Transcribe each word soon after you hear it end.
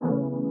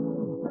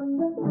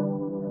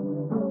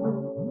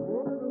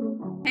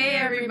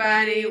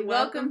everybody.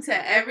 Welcome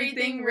to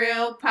Everything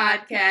Real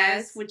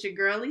Podcast with your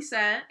girl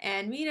Lisette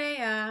and me,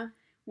 Daya.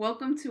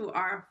 Welcome to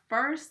our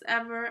first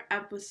ever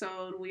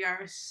episode. We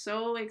are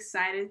so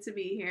excited to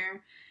be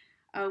here.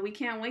 We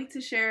can't wait to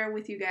share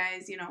with you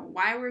guys,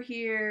 why we're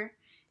here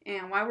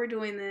and why we're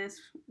doing this.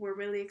 We're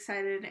really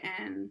excited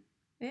and...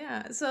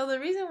 Yeah, so the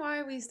reason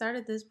why we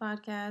started this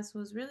podcast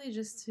was really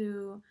just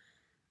to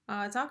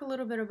talk a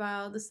little bit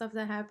about the stuff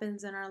that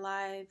happens in our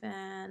life,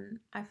 and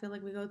I feel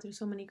like we go through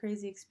so many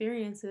crazy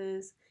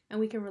experiences and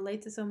we can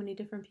relate to so many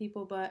different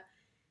people, but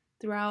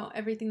throughout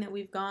everything that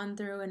we've gone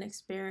through and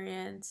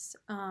experienced,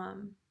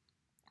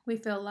 we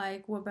feel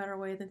like what better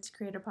way than to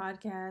create a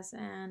podcast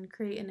and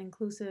create an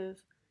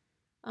inclusive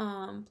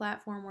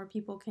platform where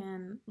people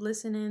can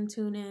listen in,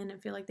 tune in,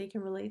 and feel like they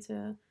can relate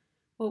to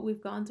what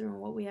we've gone through and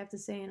what we have to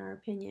say in our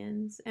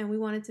opinions. And we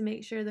wanted to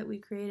make sure that we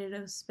created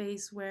a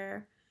space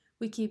where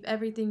we keep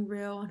everything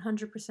real,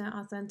 100%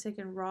 authentic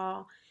and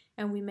raw,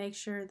 and we make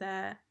sure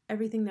that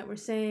everything that we're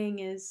saying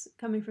is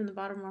coming from the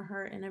bottom of our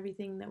heart, and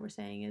everything that we're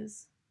saying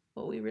is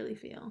what we really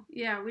feel.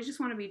 Yeah, we just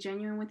want to be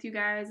genuine with you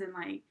guys and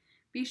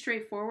be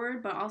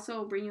straightforward, but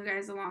also bring you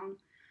guys along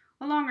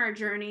our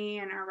journey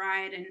and our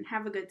ride and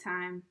have a good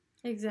time.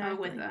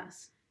 Exactly. With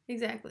us.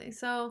 Exactly.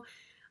 So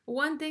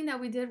one thing that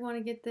we did want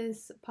to get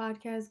this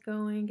podcast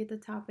going, get the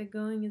topic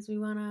going, is we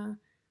want to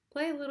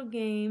play a little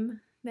game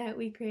that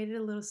we created,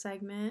 a little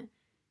segment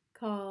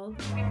called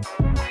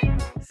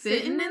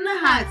Sitting in the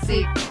Hot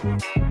Seat.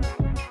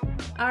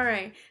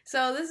 Alright,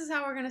 so this is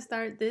how we're going to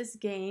start this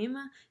game,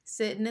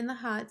 Sitting in the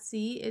Hot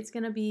Seat. It's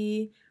going to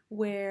be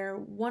where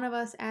one of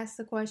us asks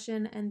the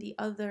question and the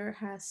other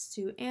has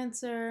to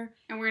answer.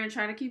 And we're going to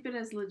try to keep it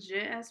as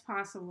legit as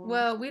possible.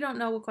 Well, we don't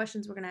know what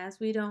questions we're going to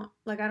ask. I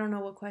don't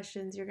know what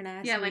questions you're going to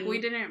ask me. Yeah, we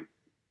didn't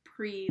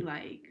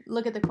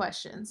look at the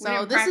questions. So we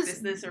didn't practice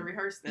this or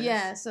rehearse this.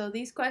 Yeah, so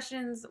these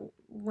questions,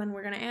 when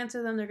we're going to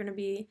answer them, they're going to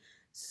be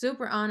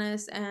super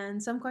honest,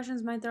 and some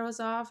questions might throw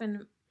us off,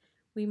 and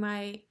we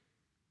might,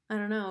 I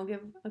don't know, give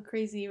a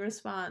crazy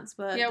response.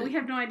 But yeah, we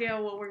have no idea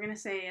what we're going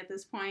to say at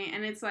this point,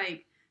 and it's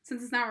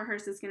since it's not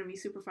rehearsed, it's going to be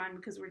super fun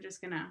because we're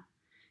just going to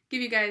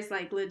give you guys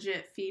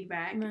legit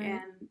feedback, right.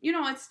 And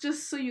it's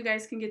just so you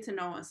guys can get to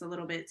know us a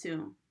little bit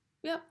too.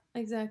 Yep,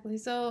 exactly.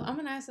 So I'm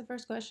going to ask the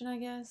first question, I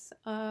guess.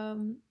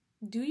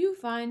 Do you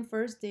find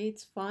first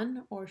dates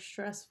fun or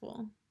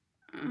stressful?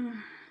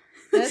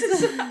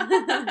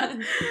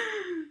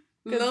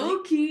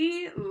 Low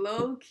key,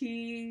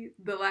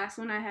 the last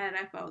one I had,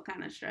 I felt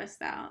kind of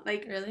stressed out.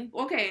 Really?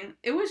 Okay,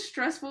 it was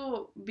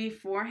stressful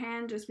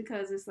beforehand just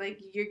because it's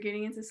you're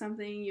getting into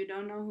something, you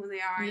don't know who they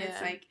are, and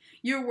it's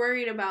you're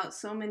worried about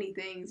so many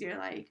things. You're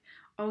like,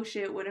 oh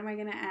shit, what am I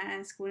gonna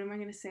ask? What am I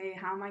gonna say?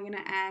 How am I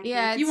gonna act?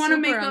 Yeah, you want to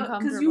make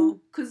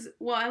because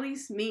at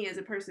least me as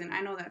a person,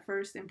 I know that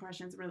first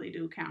impressions really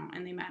do count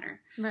and they matter.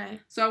 Right.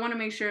 So I want to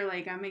make sure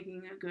I'm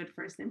making a good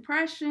first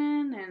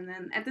impression, and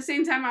then at the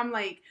same time I'm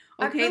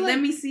okay, let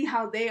me see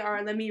how they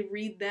are. Let me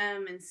read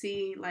them and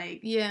see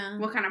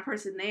what kind of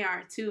person they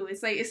are too.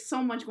 It's it's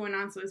so much going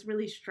on, so it's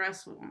really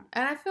stressful.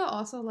 And I feel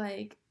also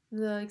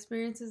the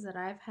experiences that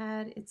I've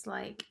had, it's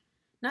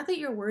not that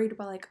you're worried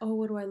about oh,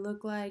 what do I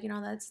look like and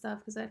all that stuff,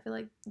 because I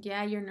feel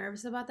yeah, you're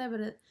nervous about that,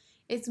 but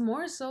it's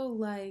more so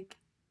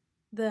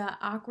the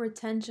awkward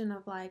tension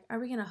of are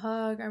we gonna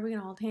hug, are we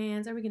gonna hold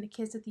hands, are we gonna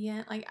kiss at the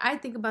end? I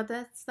think about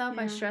that stuff.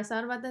 Yeah. I stress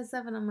out about that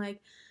stuff, and I'm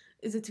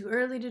is it too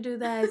early to do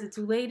that? Is it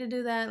too late to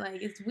do that?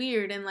 It's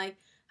weird, and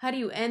how do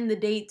you end the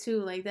date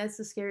too? That's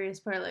the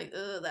scariest part.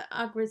 The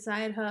awkward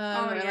side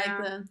hug, or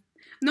the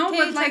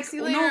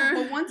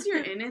but once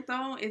you're in it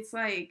though, it's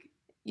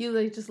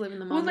you just live in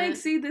the moment. Well,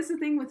 see, this is the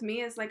thing with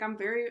me is I'm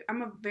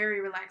a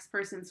very relaxed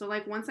person. So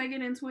once I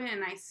get into it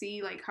and I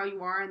see how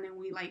you are, and then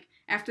we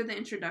after the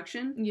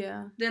introduction,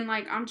 yeah, then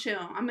I'm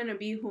chill. I'm gonna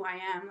be who I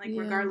am,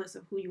 regardless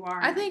of who you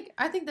are. I think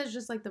that's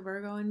just the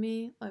Virgo in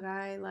me.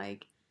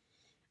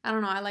 I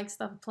don't know. I like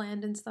stuff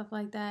planned and stuff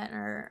like that.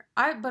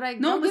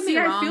 Don't get me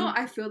wrong.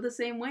 I feel the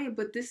same way.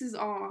 But this is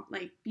all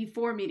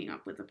before meeting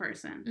up with a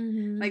person.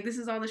 Mm-hmm. This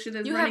is all the shit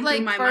that's you running have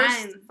through my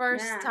mind.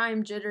 First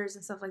time jitters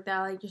and stuff like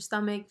that. Your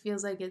stomach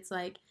feels it's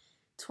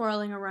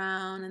twirling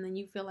around, and then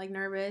you feel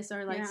nervous,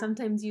 or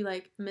sometimes you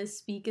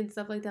misspeak and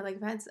stuff like that.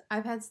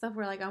 I've had stuff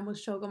where I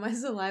almost choke on my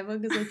saliva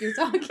because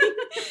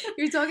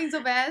you're talking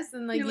so fast,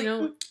 and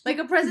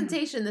a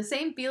presentation, the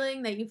same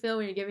feeling that you feel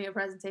when you're giving a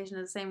presentation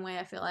is the same way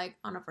I feel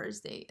on a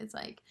first date. It's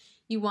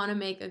you want to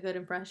make a good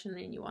impression,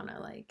 and you want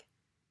to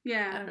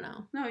yeah, I don't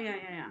know. No,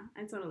 yeah,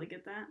 I totally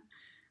get that.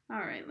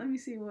 All right, let me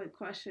see what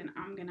question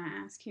I'm gonna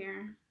ask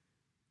here.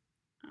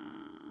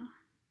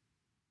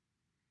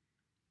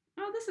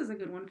 Oh, this is a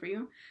good one for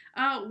you.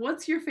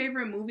 What's your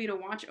favorite movie to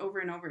watch over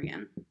and over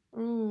again?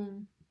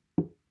 Ooh.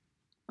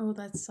 Oh,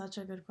 that's such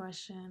a good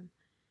question.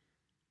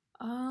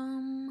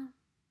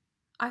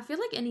 I feel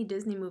any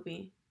Disney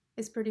movie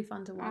is pretty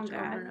fun to watch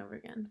over and over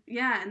again.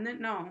 Yeah, and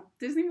then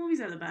Disney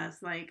movies are the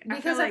best. I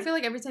feel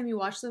like every time you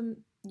watch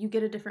them, you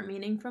get a different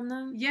meaning from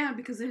them. Yeah,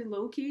 because they're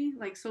low-key,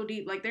 like, so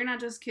deep. Like, they're not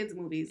just kids'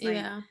 movies. Like,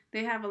 yeah.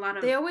 They have a lot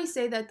of... They always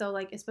say that, though,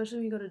 like, especially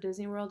when you go to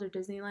Disney World or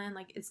Disneyland,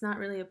 like, it's not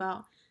really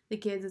about the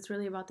kids, it's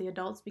really about the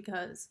adults,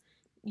 because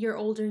you're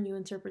older and you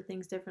interpret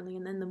things differently,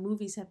 and then the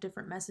movies have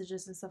different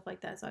messages and stuff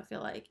like that, so I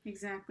feel like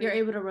exactly you're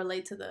able to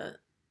relate to the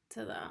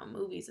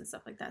movies and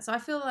stuff like that. So I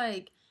feel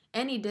like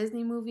any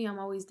Disney movie, I'm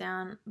always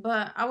down,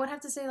 but I would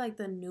have to say, like,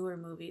 the newer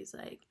movies.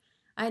 Like,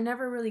 I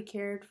never really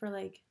cared for,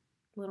 like,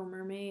 Little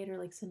Mermaid or,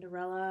 like,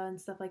 Cinderella and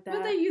stuff like that.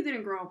 But then you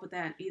didn't grow up with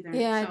that either.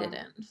 Yeah, so. I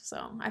didn't.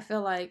 So I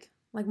feel like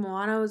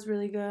Moana was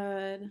really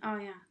good. Oh,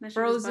 yeah. That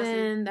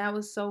Frozen, that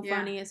was so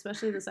funny,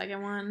 especially the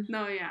second one.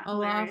 No, yeah.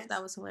 Olaf, hilarious.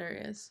 That was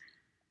hilarious.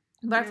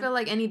 But I feel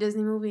like any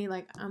Disney movie,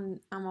 like,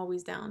 I'm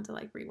always down to,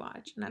 like,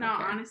 rewatch. And I don't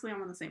care. Honestly,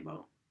 I'm on the same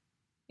boat.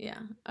 Yeah.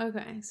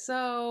 Okay.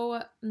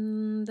 So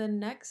the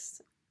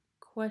next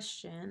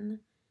question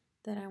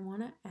that I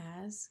want to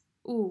ask,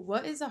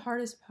 what is the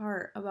hardest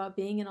part about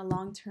being in a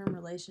long-term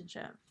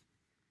relationship?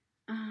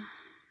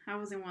 I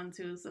was in one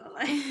too, so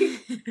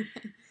like,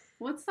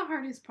 what's the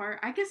hardest part?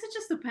 I guess it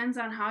just depends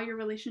on how your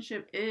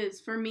relationship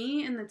is. For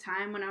me, in the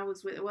time when I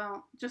was with,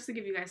 well, just to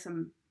give you guys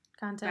some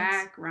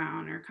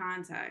background or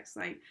context,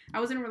 like, I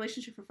was in a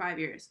relationship for 5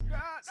 years.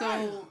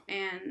 So,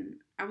 and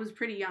I was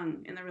pretty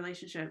young in the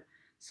relationship.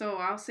 So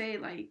I'll say,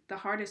 like, the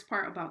hardest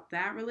part about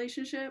that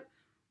relationship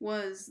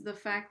was the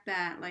fact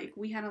that, like,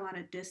 we had a lot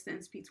of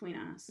distance between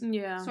us.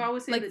 Yeah. So I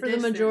would say, like, for the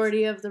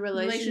majority of the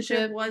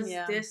relationship was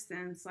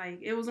distance. Like,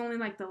 it was only,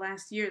 like, the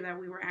last year that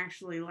we were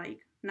actually,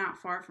 like, not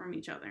far from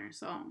each other.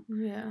 So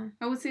yeah,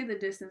 I would say the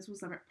distance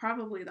was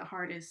probably the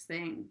hardest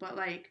thing. But,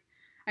 like,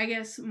 I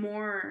guess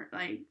more,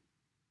 like,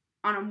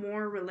 on a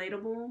more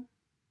relatable,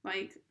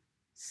 like,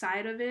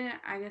 side of it,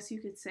 I guess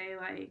you could say,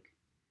 like,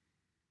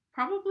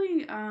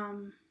 probably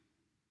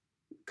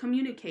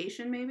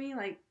communication, maybe.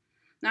 Like,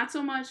 not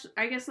so much,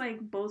 I guess, like,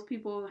 both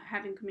people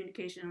having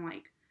communication,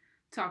 like,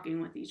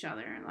 talking with each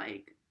other,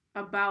 like,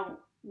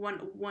 about one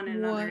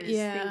another's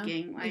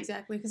thinking. Like,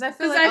 exactly. Because I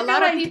feel like a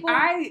lot of people...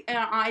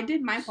 I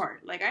did my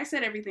part. Like, I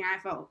said everything I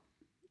felt.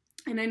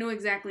 And I knew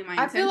exactly my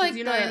intentions, I feel like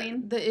you know what I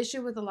mean? The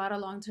issue with a lot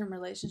of long-term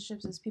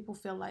relationships is people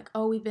feel like,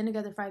 oh, we've been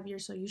together 5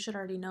 years, so you should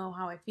already know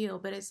how I feel.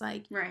 But it's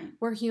like,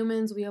 we're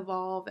humans, we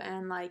evolve,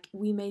 and, like,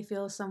 we may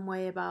feel some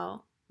way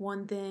about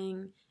one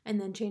thing and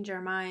then change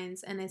our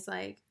minds. And it's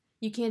like,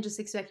 you can't just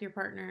expect your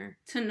partner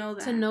to know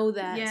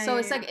that. Yeah, so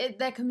it's like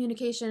that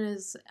communication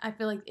is, I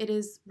feel like it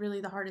is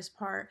really the hardest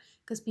part,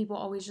 because people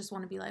always just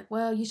want to be like,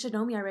 well, you should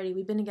know me already.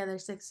 We've been together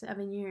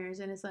 7 years,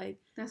 and it's like,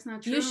 that's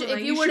not true.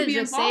 If you were to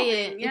just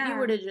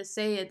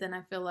say it, then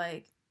I feel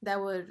like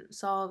that would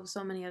solve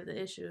so many of the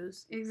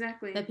issues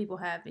that people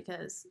have,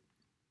 because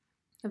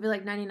I feel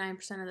like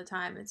 99% of the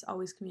time it's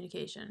always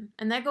communication.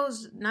 And that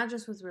goes not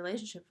just with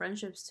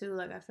friendships too.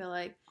 Like, I feel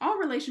like all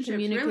relationships,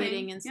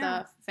 communicating and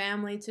stuff.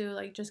 Family too,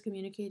 like, just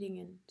communicating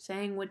and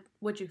saying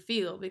what you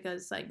feel,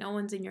 because, like, no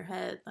one's in your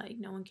head. Like,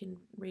 no one can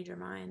read your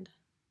mind.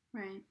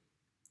 Right.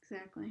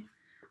 Exactly.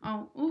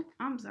 Oh,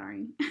 I'm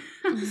sorry.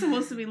 I'm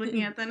supposed to be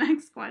looking at the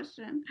next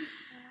question.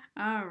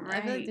 All right.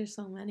 I feel like there's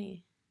so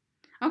many.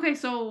 Okay,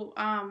 so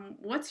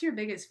what's your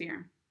biggest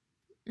fear?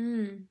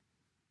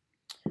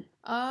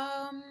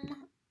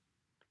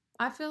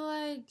 I feel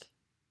like,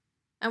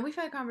 and we've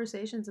had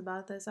conversations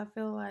about this, I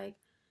feel like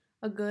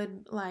a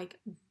good, like,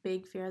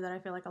 big fear that I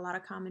feel like a lot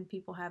of common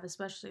people have,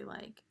 especially,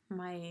 like,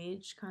 my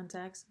age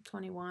context,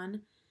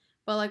 21.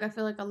 But, like, I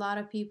feel like a lot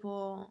of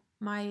people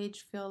my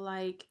age feel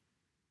like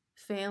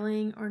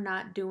failing or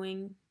not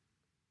doing,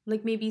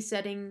 like, maybe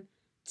setting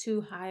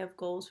too high of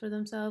goals for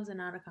themselves and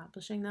not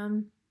accomplishing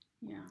them.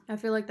 Yeah. I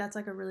feel like that's,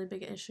 like, a really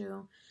big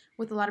issue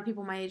with a lot of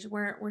people my age.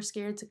 We're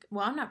scared to,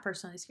 well, I'm not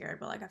personally scared,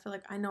 but, like, I feel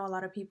like I know a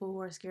lot of people who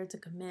are scared to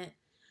commit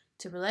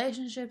to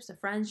relationships, to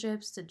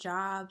friendships, to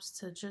jobs,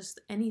 to just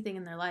anything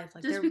in their life.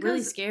 Like, they're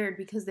really scared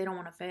because they don't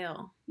want to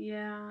fail.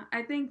 Yeah,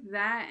 I think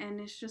that, and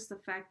it's just the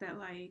fact that,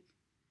 like,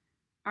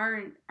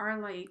 our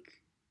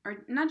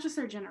not just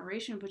our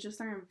generation, but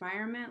just our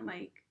environment,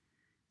 like,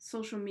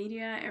 social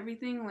media,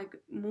 everything, like,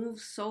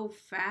 moves so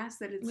fast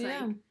that it's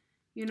like,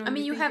 you know, I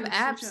mean, you have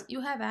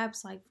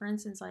apps like, for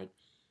instance, like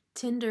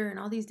Tinder and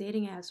all these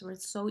dating apps where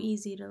it's so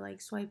easy to, like,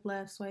 swipe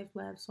left, swipe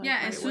right,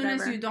 as soon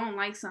as you don't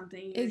like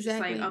something, you're just,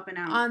 like, up and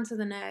out. On to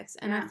the next.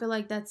 And I feel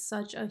like that's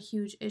such a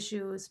huge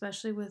issue,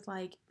 especially with,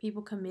 like,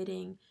 people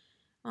committing.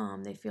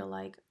 They feel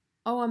like,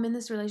 oh, I'm in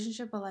this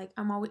relationship, but, like,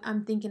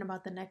 I'm thinking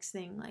about the next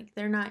thing. Like,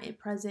 they're not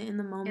present in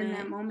the moment. In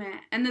that moment.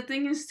 And the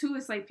thing is, too,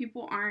 is, like,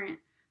 people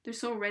they're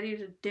so ready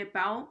to dip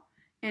out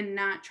and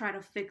not try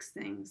to fix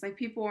things. Like,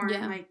 people aren't,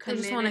 like,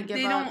 committed. They just want to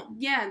give up.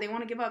 They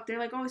want to give up. They're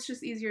like, oh, it's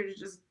just easier to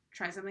just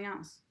try something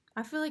else.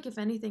 I feel like, if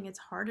anything, it's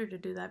harder to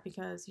do that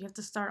because you have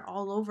to start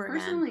all over again.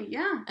 Personally,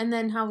 yeah. And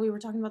then how we were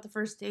talking about the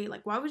first date,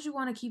 like, why would you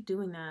want to keep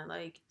doing that?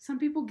 Like, some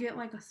people get,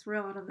 like, a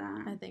thrill out of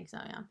that. I think so,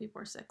 yeah.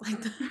 People are sick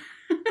like that.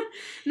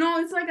 No,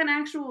 it's, like, an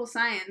actual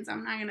science.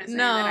 I'm not going to say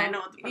that I know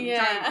what the fuck I'm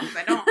talking about, because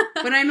I don't.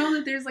 But I know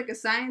that there's, like, a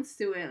science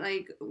to it,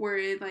 like, where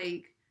it,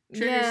 like,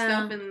 triggers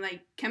stuff and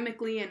like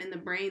chemically and in the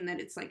brain that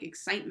it's like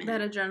excitement.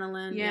 That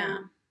adrenaline. Yeah.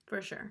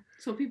 For sure.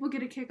 So people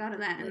get a kick out of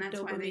that, and that's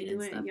why they do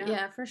it.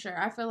 Yeah, for sure.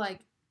 I feel like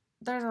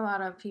there's a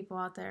lot of people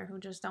out there who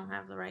just don't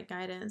have the right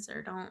guidance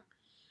or don't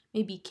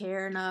maybe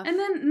care enough. And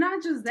then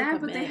not just that,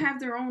 but they have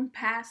their own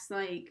past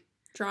like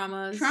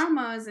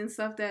traumas and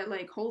stuff that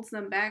like holds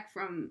them back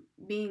from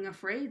being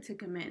afraid to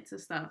commit to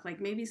stuff. Like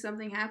maybe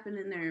something happened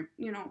in their,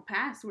 you know,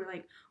 past where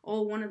like,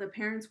 oh, one of the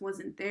parents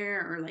wasn't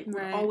there or like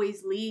would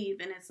always leave,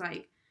 and it's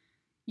like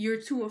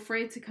you're too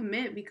afraid to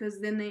commit because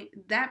then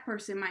that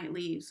person might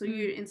leave. So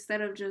you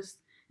instead of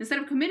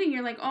committing,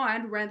 you're like, oh,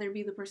 I'd rather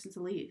be the person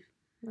to leave.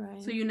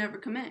 Right. So you never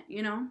commit,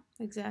 you know?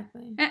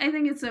 Exactly. I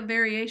think it's a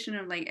variation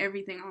of like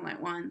everything all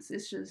at once.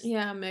 It's just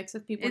a mix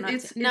of people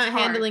not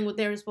handling what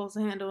they were supposed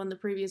to handle in the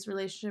previous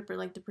relationship or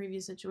like the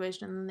previous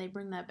situation, and then they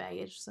bring that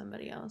baggage to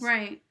somebody else.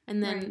 Right.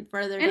 And then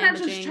further damaging. And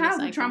not just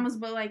childhood traumas,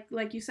 but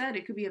like you said,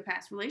 it could be a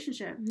past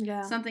relationship.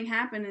 Yeah. Something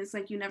happened, and it's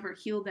like you never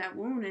healed that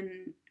wound,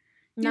 and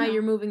now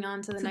you're moving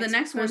on to the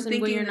next one,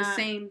 thinking the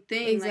same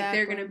thing. Exactly. Like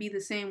they're gonna be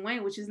the same way,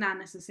 which is not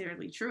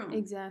necessarily true.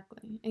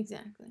 Exactly.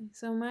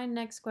 So my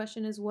next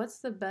question is, what's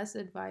the best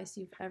advice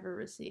you've ever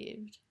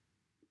received?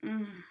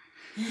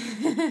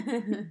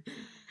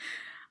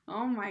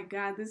 Oh my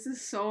God, this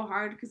is so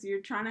hard because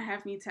you're trying to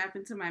have me tap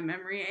into my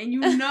memory, and you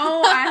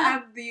know I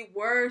have the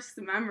worst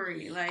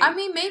memory. Like, I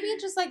mean, maybe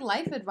it's just like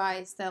life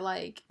advice that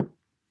like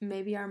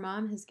maybe our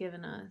mom has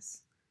given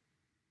us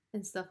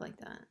and stuff like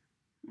that.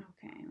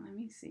 Okay, let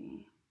me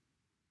see.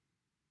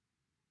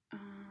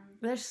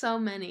 There's so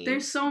many. Okay,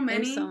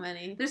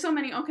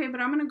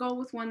 but I'm going to go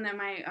with one that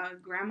my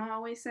grandma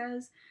always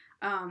says.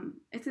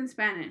 It's in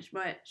Spanish,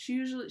 but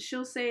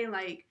she'll say,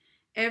 like,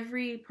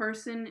 every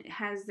person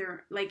has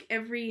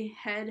every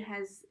head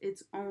has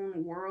its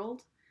own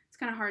world. It's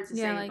kind of hard to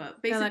say,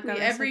 but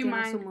basically every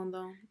mind.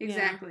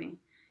 Exactly.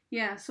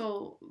 Yeah,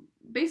 so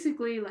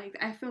basically, like,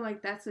 I feel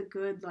like that's a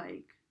good,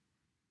 like,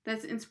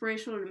 that's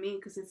inspirational to me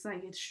because it's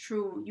like, it's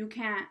true. You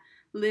can't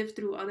live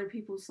through other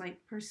people's like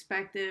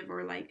perspective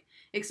or like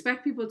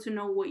expect people to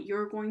know what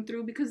you're going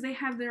through because they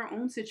have their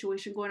own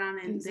situation going on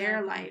in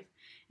their life.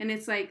 And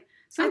it's like,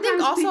 I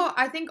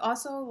think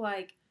also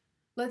like,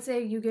 let's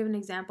say you give an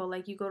example,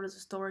 like you go to the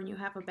store and you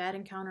have a bad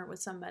encounter with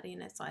somebody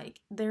and it's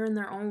like they're in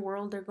their own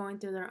world, they're going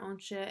through their own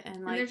shit,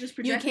 and like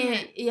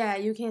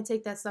you can't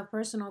take that stuff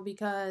personal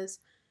because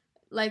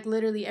like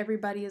literally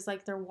everybody is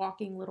like their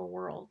walking little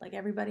world. Like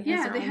everybody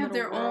has they have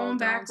their own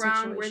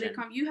background where they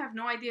come. You have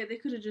no idea. They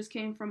could have just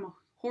came from a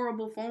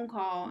horrible phone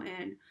call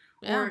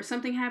or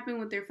something happened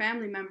with their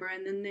family member,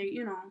 and then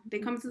they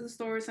come to the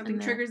store, something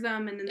triggers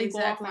them, and then they go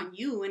off on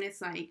you, and it's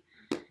like,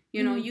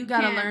 you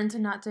gotta learn to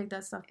not take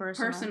that stuff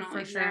personal.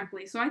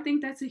 Exactly. Sure. So I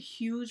think that's a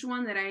huge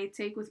one that I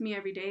take with me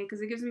every day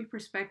because it gives me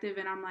perspective,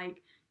 and I'm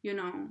like,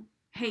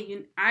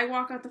 hey, I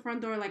walk out the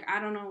front door like I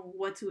don't know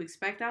what to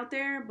expect out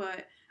there,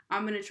 but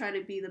I'm going to try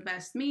to be the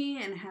best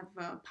me and have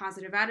a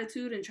positive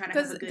attitude and try to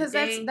have a good day. Because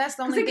that's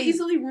the only thing. Because it can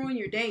easily ruin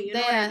your day, you know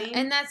what I mean?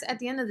 And that's, at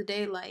the end of the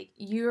day, like,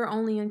 you're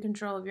only in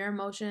control of your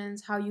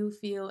emotions, how you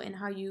feel, and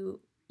how you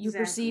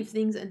perceive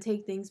things and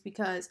take things,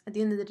 because at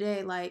the end of the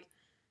day, like,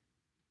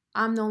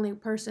 I'm the only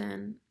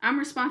person. I'm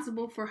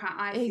responsible for how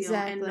I feel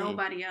and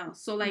nobody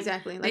else. So, like,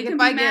 they can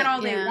be mad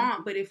all they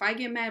want, but if I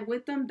get mad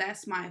with them,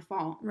 that's my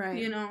fault.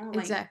 Right.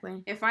 Like,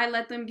 if I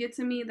let them get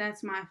to me,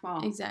 that's my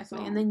fault. Exactly.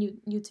 So, and then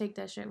you take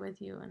that shit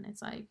with you, and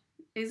it's like...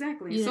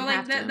 Exactly. So,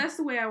 like, that's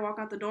the way I walk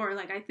out the door.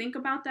 Like, I think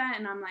about that,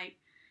 and I'm like...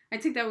 I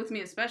take that with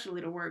me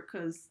especially to work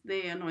because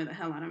they annoy the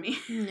hell out of me.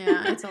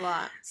 Yeah, it's a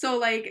lot. So,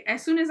 like,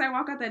 as soon as I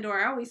walk out that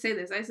door, I always say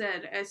this. I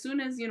said, as soon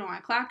as, I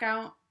clock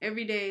out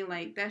every day,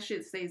 like, that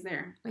shit stays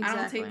there. Exactly. I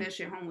don't take that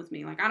shit home with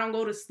me. Like, I don't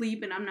go to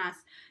sleep and I'm not,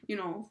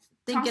 thinking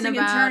tossing and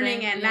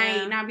turning at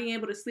night, not being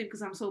able to sleep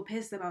because I'm so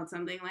pissed about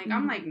something. Like,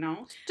 I'm like,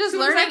 no. Just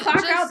learn. As I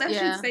clock out, that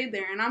shit stayed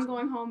there. And I'm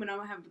going home and I'm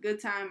going to have a good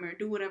time or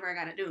do whatever I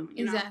got to do.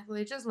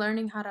 Exactly. Just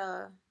learning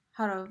how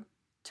to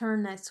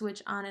turn that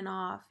switch on and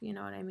off. You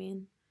know what I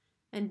mean?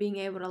 And being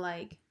able to,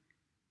 like,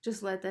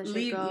 just let that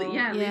shit go.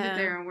 Yeah, leave it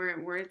there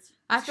where it's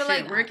I feel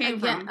shit, like, where it came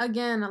from.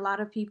 Again, a lot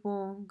of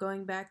people,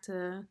 going back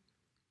to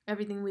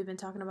everything we've been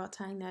talking about,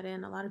 tying that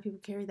in, a lot of people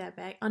carry that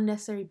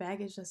unnecessary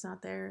baggage that's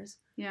not theirs.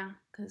 Yeah.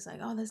 Because, like,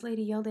 oh, this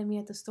lady yelled at me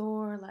at the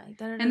store, like,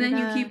 da-da-da-da. And then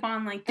you keep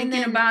on, like,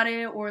 thinking about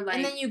it or, like,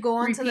 and then you go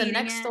on to the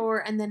next store,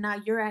 and then now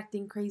you're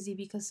acting crazy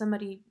because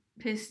somebody...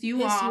 pissed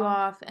you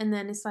off. And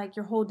then it's like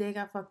your whole day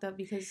got fucked up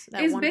because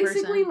that it's one person. It's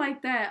basically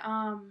like that,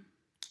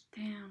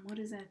 damn, what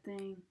is that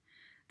thing?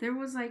 There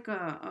was, like,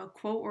 a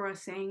quote or a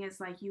saying is,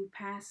 like, you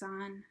pass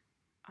on,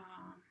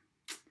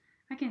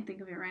 I can't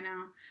think of it right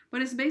now,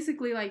 but it's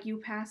basically, like, you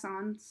pass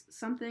on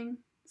something.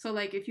 So,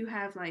 like, if you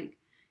have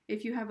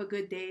a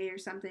good day or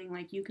something,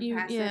 like, you can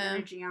pass that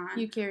energy on.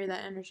 You carry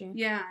that energy.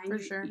 Yeah. For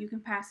sure. You can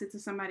pass it to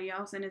somebody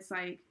else, and it's,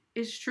 like,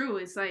 it's true.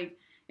 It's, like,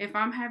 if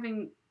I'm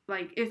having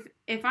like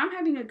if I'm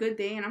having a good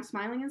day and I'm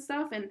smiling and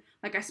stuff, and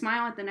like I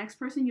smile at the next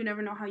person, you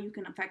never know how you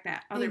can affect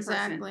that other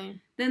person.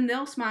 Then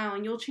they'll smile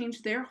and you'll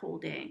change their whole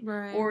day.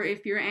 Right. Or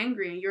if you're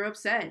angry and you're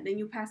upset, then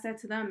you pass that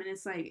to them, and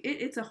it's like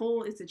it's a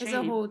chain. It's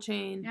a whole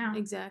chain. Yeah,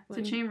 exactly.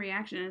 It's a chain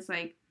reaction. It's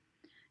like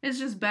it's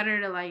just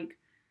better to like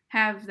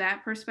have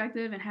that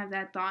perspective and have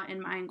that thought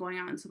in mind going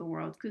out into the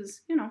world,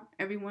 because you know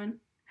everyone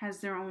has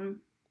their own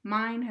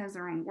mind, has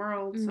their own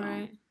world. So.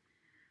 Right.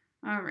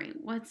 All right,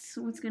 what's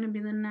going to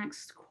be the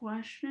next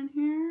question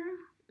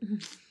here?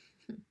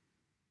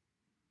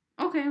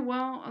 Okay,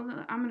 well,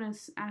 I'm going to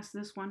ask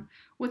this one.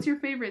 What's your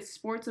favorite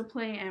sport to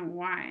play and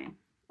why?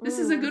 This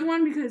is a good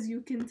one because you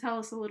can tell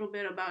us a little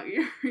bit about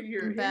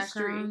your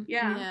history.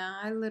 Yeah. Yeah,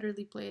 I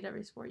literally played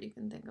every sport you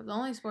can think of. The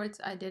only sports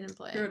I didn't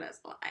play. Girl,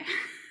 that's a lie.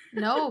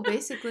 No,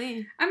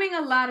 basically. I mean,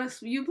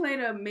 you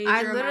played a major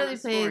amount of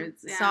sports. I literally played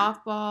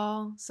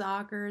softball,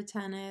 soccer,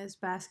 tennis,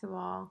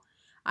 basketball.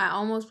 I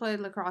almost played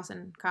lacrosse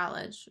in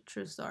college.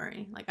 True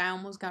story. Like, I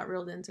almost got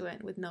reeled into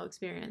it with no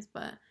experience.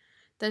 But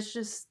that's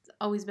just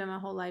always been my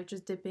whole life,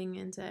 just dipping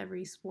into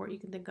every sport you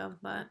can think of.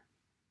 But,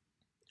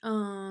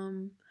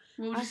 what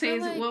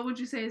would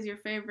you say is your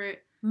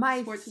favorite?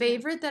 My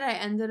favorite that I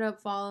ended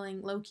up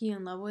falling low-key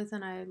in love with,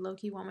 and I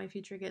low-key want my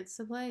future kids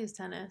to play, is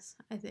tennis,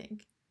 I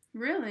think.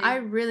 Really? I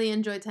really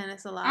enjoy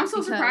tennis a lot. I'm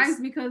so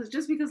surprised because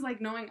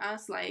like, knowing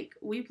us, like,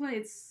 we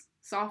played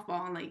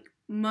softball, like,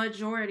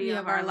 majority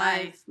of our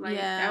life. Like,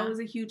 that was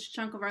a huge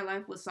chunk of our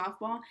life was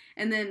softball.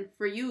 And then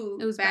for you,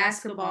 it was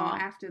basketball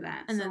after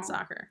that. And then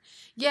soccer.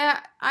 Yeah,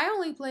 I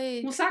only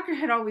played... Well, soccer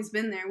had always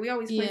been there. We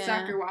always played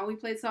soccer while we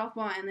played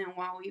softball, and then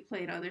while we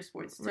played other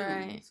sports, too.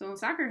 Right. So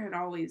soccer had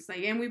always,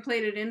 like... And we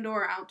played it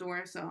indoor,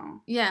 outdoor,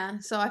 so... Yeah,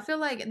 so I feel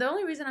like... The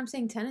only reason I'm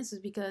saying tennis is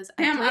because...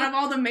 out of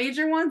all the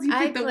major ones, you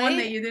picked the one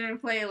that you didn't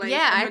play, like,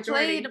 yeah, I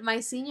played my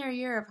senior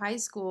year of high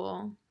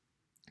school,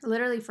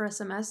 literally for a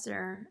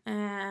semester,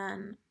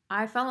 and...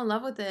 I fell in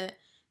love with it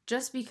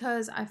just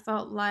because I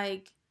felt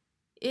like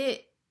I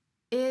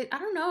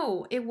don't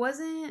know, it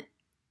wasn't,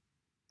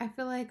 I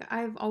feel like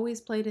I've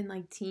always played in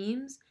like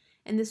teams,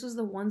 and this was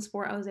the one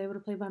sport I was able to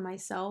play by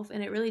myself,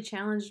 and it really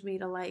challenged me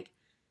to like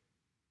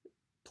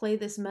play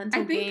this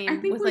mental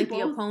game with like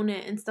the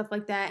opponent and stuff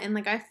like that, and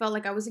like I felt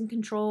like I was in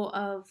control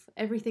of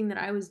everything that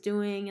I was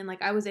doing, and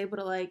like I was able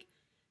to like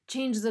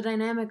change the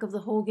dynamic of the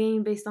whole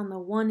game based on the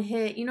one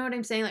hit. You know what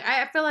I'm saying? Like,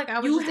 I feel like I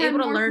was just able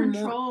to learn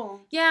more.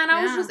 Yeah, and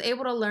I was just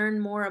able to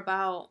learn more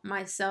about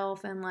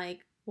myself and,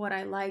 like, what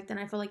I liked. And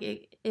I feel like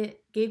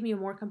it gave me a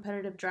more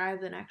competitive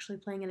drive than actually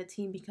playing in a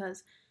team,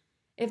 because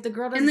if the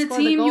girl doesn't score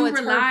the goal, it's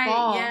her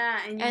fault. Yeah,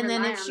 and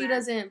then if she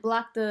doesn't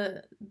block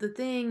the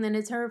thing, then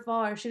it's her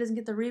fault. Or if she doesn't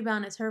get the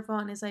rebound, it's her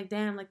fault. And it's like,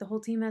 damn, like, the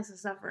whole team has to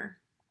suffer.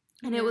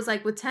 And it was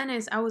like, with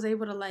tennis, I was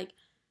able to, like,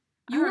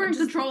 you were in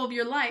control of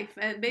your life,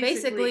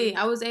 basically.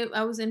 I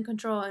was in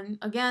control, and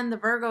again, the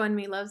Virgo in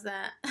me loves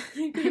that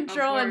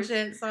control and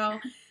shit. So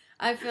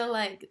I feel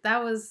like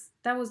that was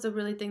the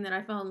really thing that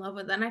I fell in love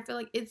with, and I feel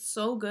like it's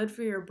so good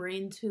for your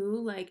brain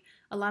too. Like,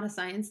 a lot of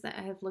science that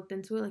I have looked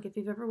into it. Like, if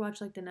you've ever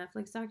watched like the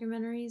Netflix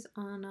documentaries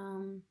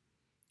on,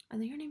 I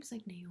think her name's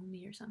like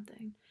Naomi or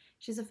something.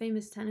 She's a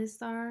famous tennis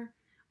star.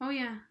 Oh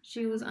yeah,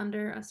 she was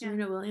under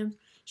Serena Williams.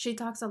 She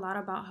talks a lot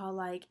about how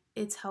like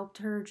it's helped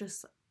her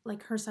just.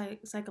 Like, her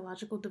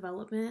psychological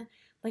development,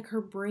 like,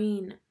 her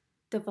brain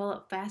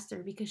developed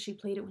faster because she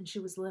played it when she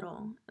was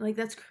little. Like,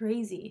 that's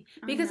crazy.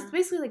 Because it's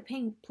basically like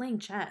playing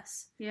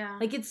chess. Yeah.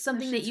 Like, it's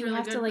something that you really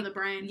have to, like... For the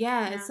brain.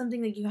 Yeah, it's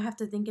something that you have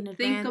to think in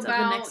advance of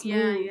the next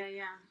move.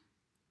 Yeah.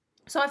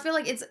 So I feel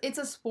like it's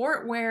a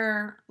sport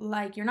where,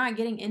 like, you're not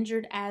getting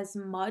injured as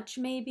much,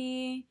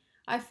 maybe.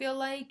 I feel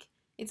like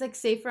it's, like,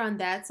 safer on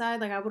that side.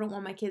 Like, I wouldn't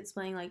want my kids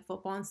playing, like,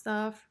 football and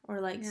stuff.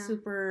 Or, like,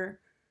 super...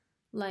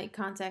 like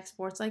contact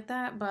sports like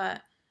that,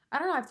 but I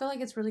don't know, I feel like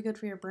it's really good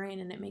for your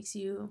brain, and it makes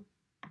you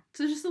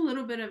so just a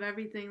little bit of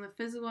everything, the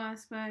physical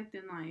aspect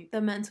and like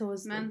the mental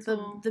is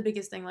the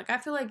biggest thing. Like, I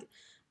feel like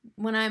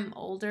when I'm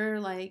older,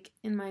 like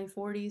in my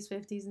 40s,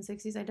 50s, and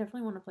 60s, I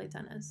definitely want to play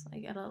tennis,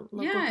 like at a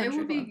local country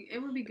club. It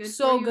would be good.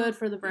 So good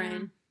for the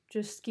brain,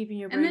 just keeping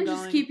your brain going. And then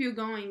just keep you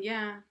going,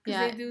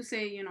 because they do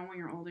say, you know, when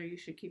you're older, you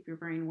should keep your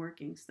brain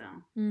working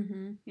still.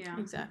 Mm-hmm. Yeah,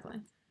 exactly.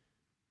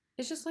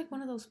 It's just like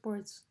one of those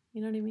sports. You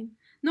know what I mean?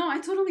 No,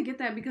 I totally get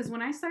that, because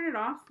when I started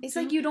off... It's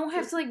like you don't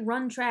have to, like,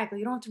 run track. Like,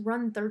 you don't have to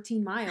run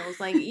 13 miles.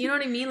 Like, you know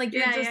what I mean? Like,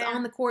 you're just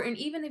on the court. And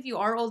even if you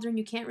are older and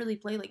you can't really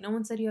play, like, no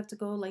one said you have to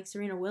go, like,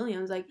 Serena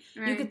Williams. Like,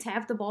 you could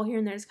tap the ball here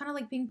and there. It's kind of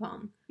like ping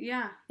pong.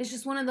 Yeah. It's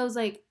just one of those,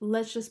 like,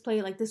 let's just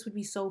play. Like, this would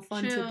be so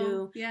fun to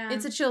do. Yeah.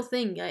 It's a chill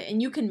thing.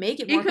 And you can make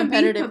it more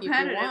competitive if you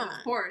want.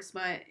 Of course,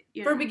 but...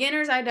 For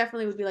beginners, I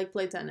definitely would be like,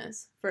 play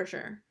tennis, for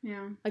sure.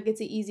 Yeah. Like,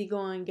 it's an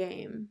easygoing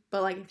game.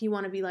 But, like, if you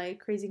want to be, like,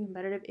 crazy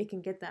competitive, it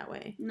can get that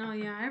way. No,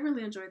 yeah, I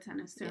really enjoy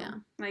tennis, too. Yeah.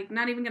 Like,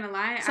 not even gonna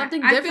lie.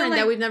 Something different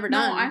that we've never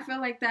done. No, I feel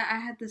like that I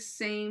had the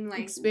same,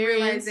 like,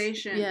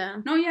 realization. Yeah.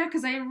 No, yeah,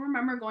 because I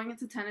remember going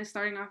into tennis,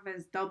 starting off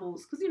as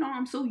doubles. Because, you know,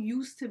 I'm so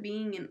used to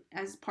being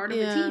as part of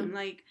a team.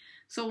 Like,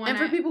 so when And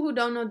for people who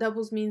don't know,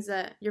 doubles means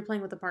that you're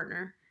playing with a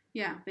partner.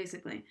 Yeah,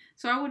 basically.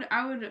 So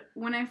I would,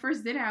 when I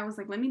first did it, I was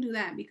like, let me do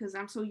that because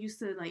I'm so used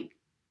to like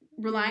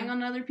relying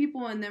on other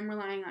people and them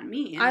relying on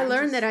me. And I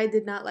learned that I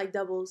did not like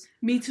doubles.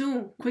 Me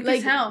too. Quick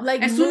as hell.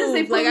 Like as soon as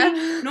they put like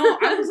me, no,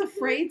 I was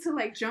afraid to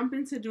like jump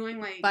into doing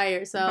like by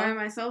yourself, by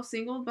myself,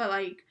 single. But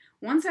like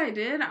once I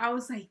did, I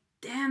was like,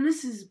 damn,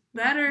 this is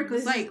better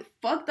because like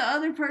fuck the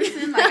other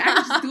person. Like I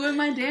just do it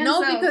my damn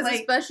self. No, because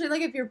like, especially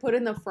like if you're put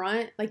in the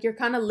front, like you're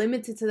kind of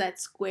limited to that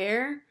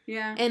square.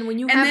 Yeah. And when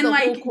you and have then the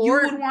like whole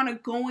court, you would want to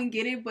go and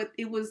get it, but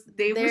it was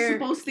they were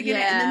supposed to get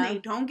it, and then they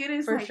don't get it.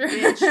 It's for like, sure.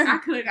 bitch, I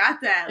could have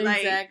got that. Like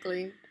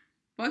exactly.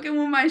 Fucking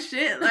with my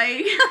shit,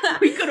 like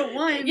we could have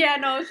won. Yeah,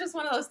 no, it's just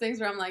one of those things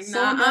where I'm like,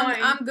 So nah,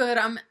 annoying. I'm good.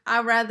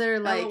 I'd rather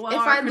like LOL, if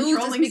I lose,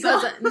 it's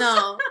because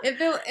self.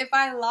 if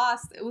I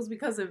lost, it was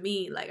because of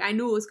me. Like I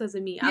knew it was because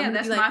of me. Yeah, I'm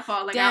that's like, my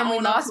fault. Like damn, I we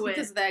lost to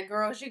because it. of that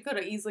girl. She could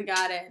have easily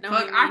got it. Fuck,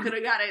 like, I could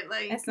have got it.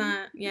 Like it's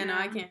not. Yeah, no,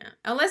 I can't.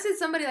 Unless it's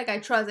somebody like I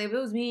trust. If it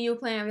was me and you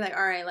playing, I'd be like,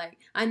 all right, like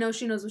I know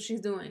she knows what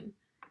she's doing.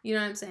 You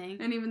know what I'm saying?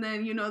 And even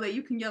then, you know that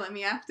you can yell at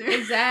me after.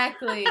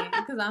 Exactly,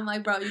 because I'm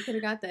like, bro, you could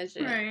have got that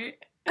shit. Right.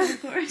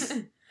 Of course.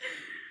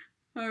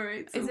 All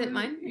right. So is it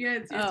mine? Yeah,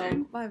 it's your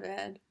turn. My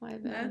bad.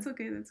 That's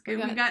okay. That's okay.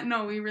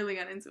 We really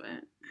got into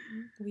it.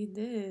 We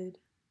did.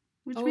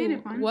 Which made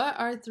it fun. What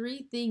are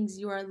 3 things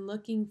you are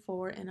looking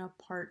for in a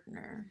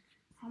partner?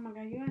 Oh my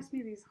god, you asked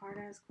me these hard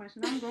ass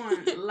questions. I'm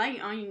going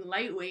light on you,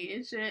 lightweight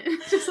and shit,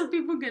 just so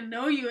people can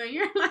know you. And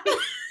you're like,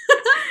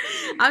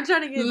 I'm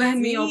trying to get. Let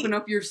me open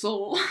up your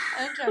soul.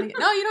 I'm trying to get.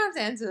 No, you don't have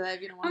to answer that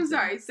if you don't want to. I'm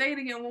sorry. Say it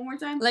again one more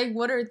time. Like,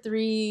 what are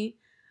 3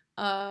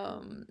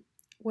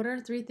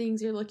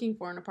 things you're looking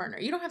for in a partner?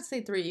 You don't have to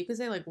say 3. You could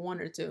say like 1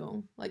 or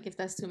 2. Like if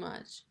that's too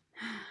much.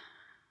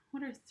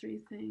 What are 3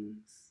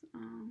 things?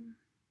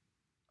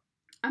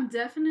 I'm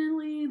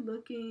definitely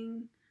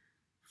looking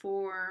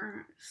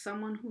for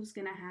someone who's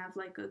gonna have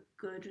like a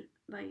good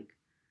like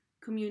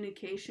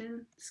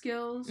communication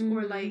skills,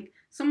 or like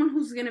someone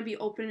who's gonna be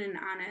open and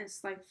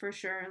honest, like for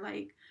sure.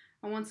 Like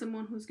I want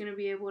someone who's gonna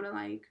be able to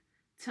like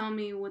tell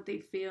me what they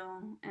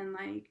feel and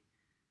like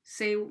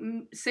say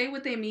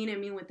what they mean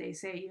and mean what they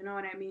say. You know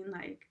what I mean?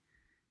 Like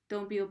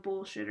don't be a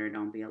bullshitter,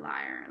 don't be a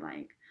liar.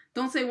 Like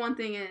don't say one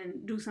thing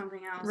and do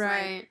something else.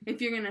 Right. Like if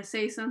you're gonna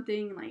say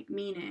something, like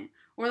mean it.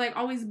 Or like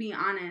always be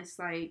honest.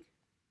 Like,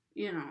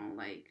 you know,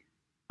 like,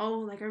 oh,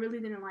 like I really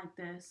didn't like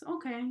this.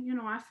 Okay, you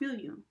know, I feel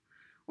you.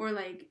 Or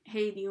like,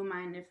 hey, do you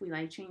mind if we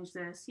like change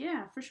this?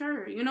 Yeah, for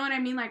sure. You know what I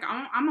mean? Like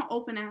I'm an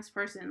open ass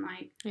person.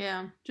 Like,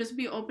 yeah, just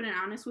be open and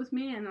honest with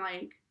me. And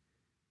like,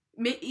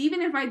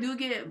 even if I do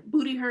get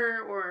booty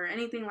hurt or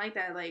anything like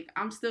that, like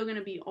I'm still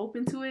gonna be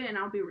open to it and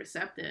I'll be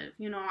receptive.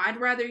 You know, I'd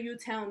rather you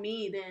tell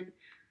me than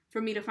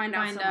for me to find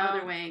out some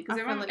other way. Because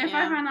if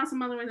I find out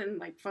some other way, then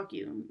like fuck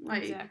you.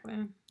 Like exactly.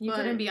 You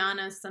couldn't be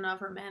honest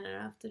enough or man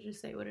enough to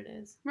just say what it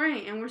is.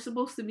 Right, and we're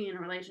supposed to be in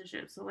a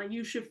relationship, so like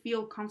you should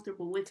feel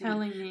comfortable with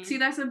telling me. See,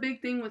 that's a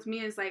big thing with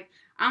me is like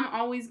I'm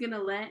always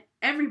gonna let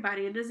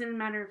everybody. It doesn't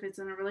matter if it's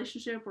in a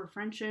relationship or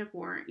friendship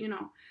or you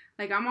know,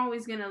 like I'm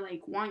always gonna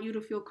like want you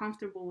to feel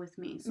comfortable with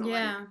me. So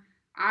yeah, like,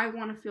 I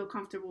want to feel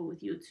comfortable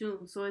with you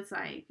too. So it's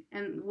like,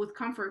 and with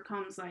comfort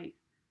comes like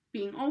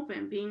being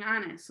open, being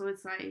honest. So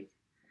it's like.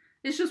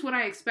 It's just what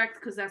I expect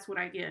because that's what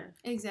I give.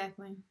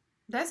 Exactly.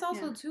 That's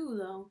also, too,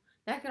 though.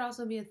 That could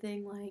also be a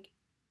thing,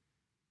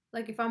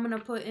 like if I'm going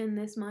to put in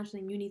this much,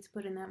 then you need to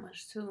put in that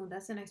much, too.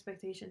 That's an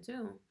expectation,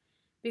 too.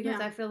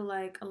 Because I feel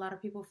like a lot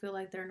of people feel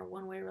like they're in a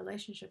one-way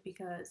relationship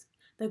because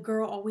the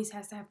girl always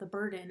has to have the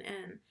burden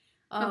and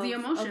of the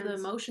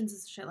emotions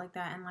and shit like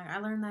that. And, like, I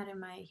learned that in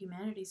my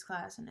humanities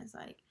class, and it's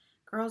like,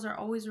 girls are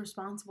always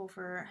responsible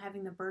for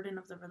having the burden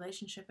of the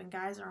relationship, and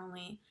guys are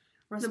only...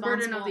 The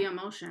burden of the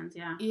emotions,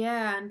 yeah.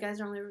 Yeah, and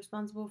guys are only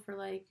responsible for,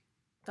 like,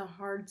 the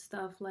hard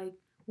stuff, like,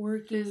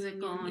 working.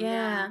 Physical, and,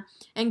 yeah.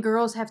 And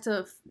girls have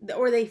to,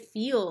 or they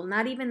feel,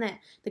 not even that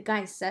the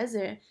guy says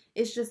it,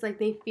 it's just, like,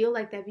 they feel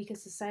like that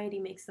because society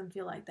makes them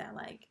feel like that,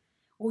 like,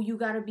 oh, you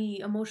gotta be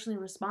emotionally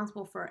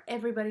responsible for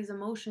everybody's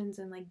emotions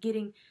and, like,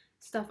 getting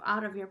stuff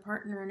out of your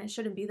partner, and it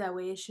shouldn't be that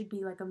way. It should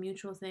be, like, a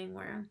mutual thing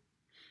where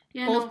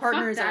both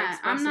partners are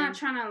expressing. I'm not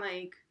trying to,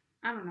 like,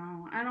 I don't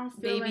know. I don't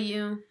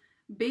feel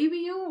baby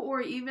you or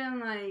even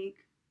like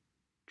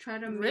try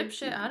to rip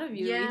shit out of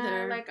you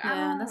either. Like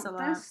that's a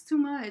lot. That's too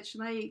much.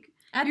 Like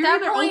at you're that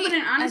either point, open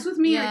and honest with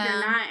me or you're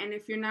not, and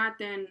if you're not,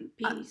 then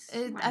peace.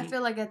 I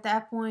feel like at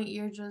that point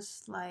you're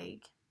just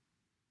like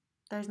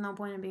there's no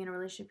point in being in a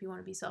relationship. You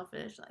want to be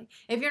selfish. Like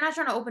if you're not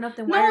trying to open up,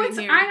 then why are you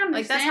here? I understand.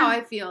 Like that's how I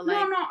feel.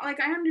 Like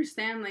like I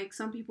understand. Like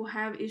some people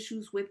have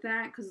issues with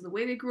that because of the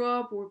way they grew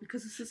up or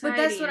because of society.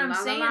 But that's what I'm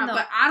saying. Though.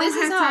 But I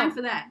don't have time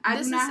for that.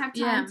 I do not have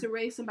time to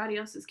raise somebody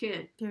else's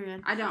kid.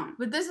 Period. I don't.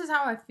 But this is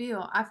how I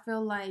feel. I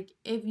feel like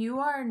if you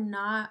are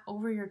not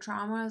over your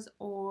traumas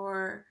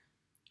or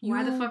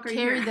why the fuck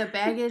carry the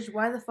baggage?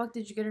 Why the fuck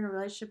did you get in a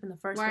relationship in the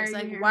first place?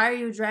 Like, why are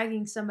you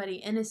dragging somebody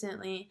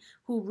innocently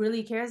who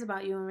really cares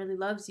about you and really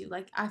loves you?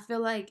 Like, I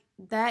feel like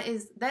that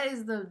is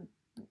the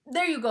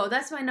There you go.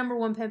 That's my number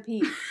one pet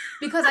peeve.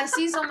 Because I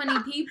see so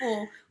many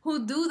people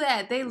who do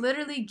that. They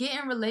literally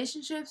get in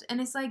relationships and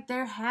it's like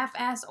they're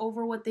half-assed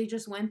over what they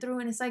just went through.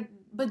 And it's like,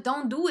 but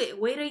don't do it.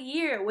 Wait a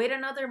year. Wait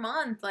another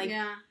month. Like,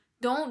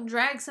 don't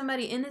drag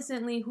somebody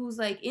innocently who's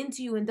like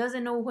into you and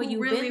doesn't know what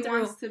you've really been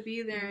through. Wants to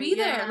be there. Be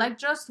there. Like,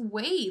 just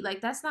wait.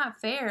 Like, that's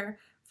not fair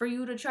for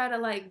you to try to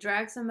like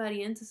drag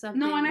somebody into something.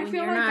 No, and I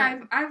feel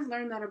like I've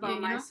learned that about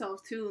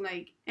myself too.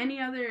 Like any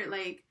other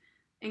like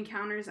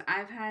encounters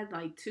I've had,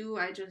 like too,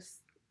 I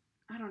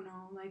don't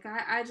know, like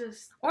I'll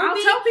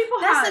tell people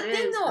how it is. That's the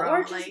thing though,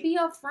 or just be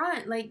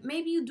upfront. Like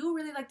maybe you do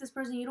really like this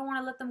person, you don't want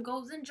to let them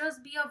go, then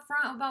just be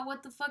upfront about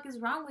what the fuck is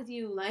wrong with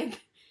you.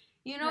 Like,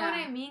 you know what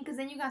I mean? Because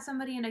then you got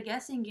somebody in a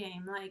guessing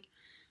game. Like,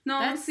 no,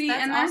 that's the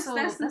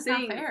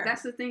thing.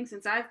 That's the thing.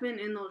 Since I've been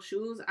in those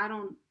shoes, I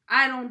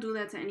don't do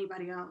that to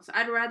anybody else.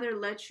 I'd rather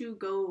let you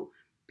go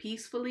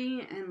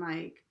peacefully and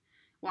like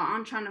while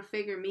I'm trying to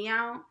figure me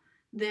out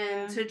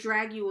than to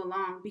drag you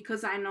along,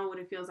 because I know what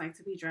it feels like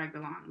to be dragged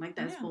along. Like,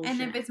 that's bullshit.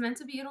 And if it's meant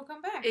to be, it'll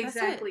come back.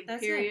 Exactly.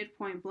 That's period.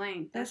 Point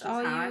blank. That's just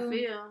all how I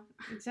feel.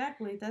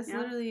 Exactly. That's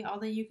literally all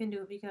that you can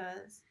do,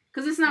 because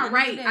it's not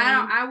right.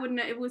 I wouldn't.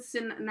 It would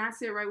not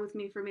sit right with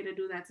me for me to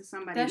do that to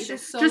somebody. That's either.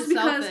 Just so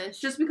selfish.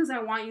 Just because I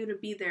want you to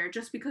be there.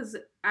 Just because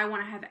I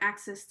want to have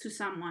access to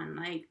someone.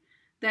 Like,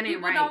 that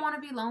ain't right. People don't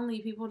want to be lonely.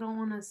 People don't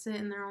want to sit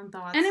in their own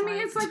thoughts. And I mean,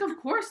 it's like, of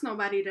course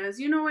nobody does.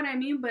 You know what I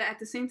mean? But at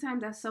the same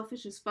time, that's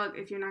selfish as fuck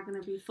if you're not going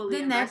to be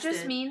fully invested. That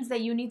just means that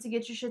you need to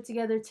get your shit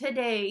together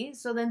today,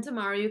 so then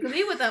tomorrow you can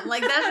be with them.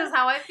 Like, that's just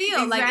how I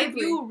feel. Exactly. Like, if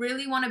you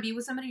really want to be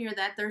with somebody, you're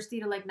that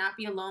thirsty to, like, not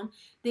be alone,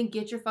 then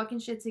get your fucking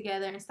shit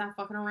together and stop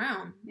fucking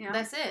around. Yeah.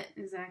 That's it.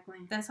 Exactly.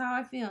 That's how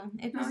I feel.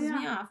 It pisses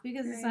me off,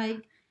 because it's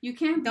like, you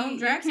can't don't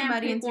drag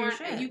somebody into your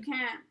shit. You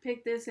can't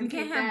pick this and pick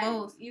that. You can't have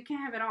both. You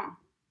can't have it all.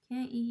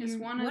 Can't eat your...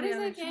 What is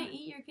it? Can't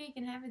eat your cake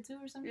and have it too,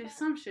 or something? It's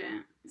some shit.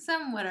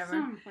 Some whatever.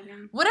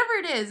 Whatever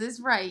it is, it's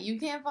right. You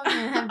can't fucking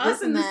have this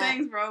Us and the that.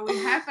 sayings, bro. We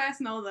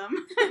half-ass know them.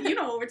 You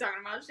know what we're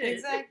talking about, shit.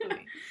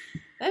 Exactly.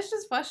 That's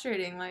just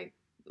frustrating. Like,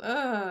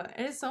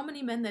 there's so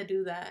many men that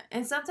do that.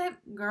 And sometimes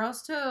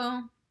girls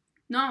too.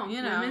 No,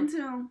 you know. Women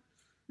too.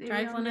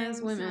 Trifling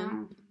as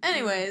women. So.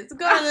 Anyways,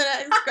 go to the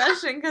next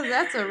question, because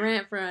that's a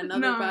rant for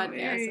another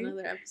podcast,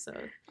 another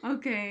episode.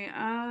 Okay.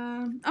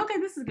 Okay,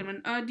 this is a good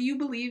one. Do you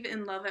believe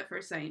in love at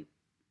first sight?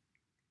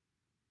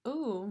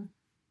 Ooh.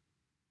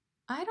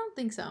 I don't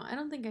think so. I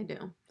don't think I do.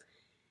 Why?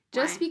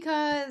 Just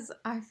because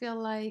I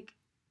feel like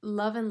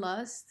love and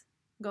lust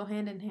go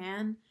hand in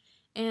hand.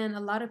 And a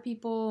lot of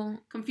people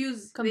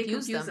confuse them.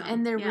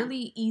 And they're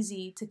really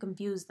easy to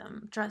confuse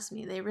them. Trust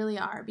me, they really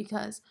are.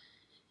 Because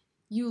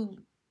you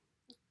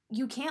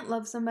can't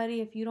love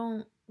somebody if you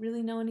don't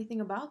really know anything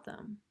about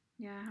them.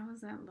 Yeah, how is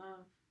that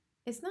love?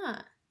 It's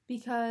not.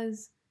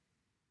 Because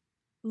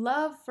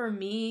love for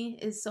me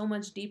is so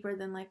much deeper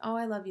than like, oh,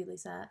 I love you,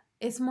 Lisa.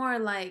 It's more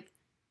like,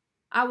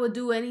 I would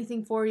do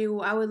anything for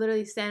you. I would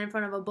literally stand in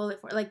front of a bullet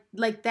for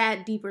like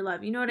that deeper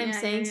love. You know what I'm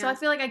saying? So I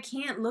feel like I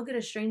can't look at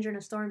a stranger in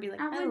a store and be like,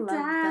 I love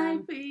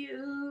them. For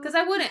you. Because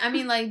I wouldn't. I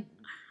mean, like,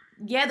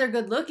 yeah, they're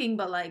good looking,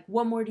 but like,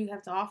 what more do you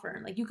have to offer?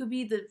 Like, you could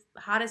be the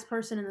hottest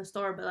person in the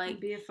store, but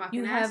like, be a fucking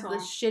you have asshole. The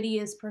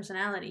shittiest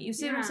personality. You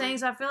see what I'm saying?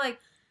 So I feel like,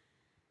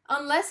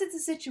 unless it's a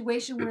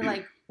situation where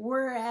like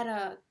we're at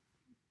a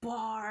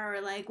bar,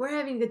 or like we're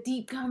having a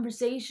deep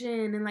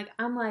conversation, and like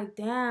I'm like,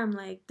 damn,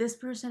 like this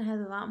person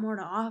has a lot more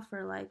to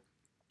offer. Like,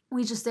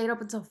 we just stayed up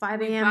until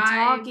 5 a.m.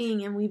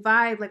 talking, and we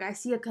vibe. Like, I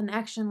see a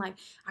connection. Like,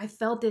 I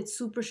felt it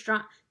super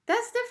strong.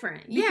 That's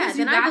different. Because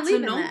then I believe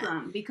to know in that.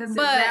 them. Because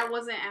that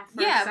wasn't at first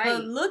sight. Yeah,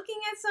 but looking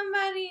at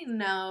somebody,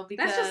 no.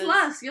 Because that's just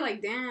lust. You're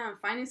like, damn,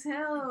 fine as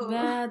hell.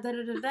 Yeah,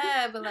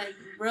 But like,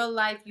 real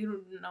life,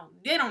 you don't know.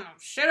 They don't know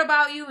shit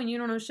about you, and you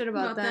don't know shit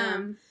about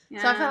them.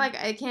 Yeah. So I feel like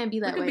it can't be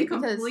that way. We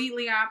could be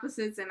completely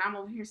opposites, and I'm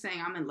over here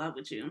saying I'm in love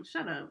with you.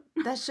 Shut up.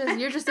 That's just,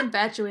 you're just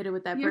infatuated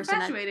with that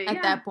person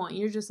at that point.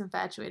 You're just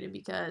infatuated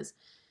because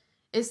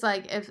it's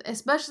like,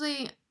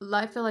 especially,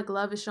 I feel like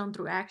love is shown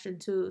through action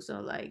too.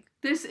 So like,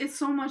 it's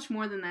so much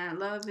more than that.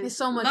 Love is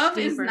so much love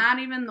deeper. Is not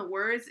even the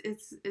words.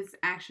 It's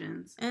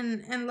actions.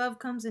 And love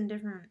comes in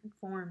different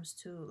forms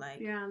too. Like,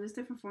 yeah, there's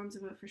different forms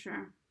of it for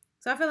sure.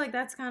 So I feel like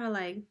that's kind of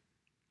like,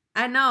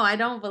 I know I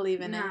don't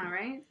believe in it.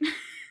 Right?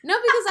 No,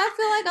 because I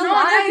feel like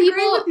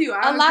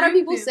a lot of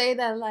people say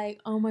that, like,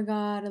 oh my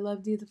god, I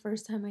loved you the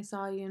first time I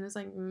saw you, and it's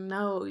like,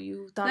 no,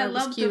 you thought I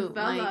was cute.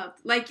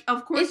 Developed. Like,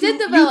 of course, it did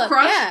develop.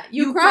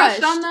 You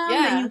crushed on them,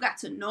 and you got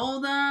to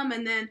know them,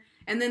 and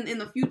then in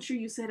the future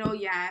you said, oh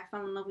yeah, I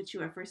fell in love with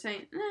you at first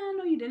sight.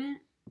 No, you didn't.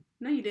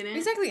 No, you didn't.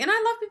 Exactly, and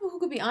I love people who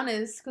could be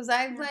honest, because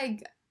I've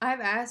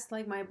asked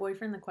like my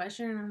boyfriend the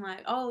question, and I'm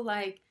like, oh,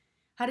 like,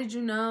 how did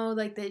you know,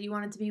 like, that you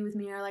wanted to be with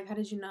me? Or, like, how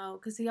did you know?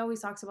 Because he always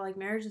talks about, like,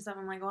 marriage and stuff.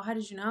 I'm like, well, how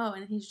did you know?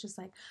 And he's just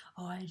like,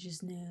 oh, I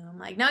just knew. I'm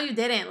like, no, you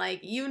didn't.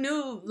 Like, you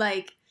knew,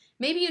 like,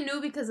 maybe you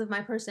knew because of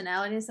my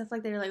personality and stuff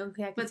like that. You're like,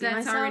 okay, I can see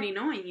myself. But that's already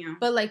knowing you.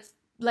 But,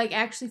 like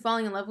actually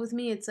falling in love with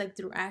me, it's, like,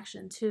 through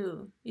action,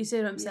 too. You see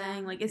what I'm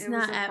saying? Like, it's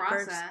not at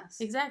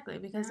first. Exactly.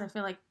 Because I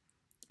feel like,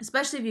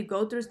 especially if you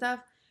go through stuff,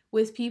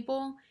 with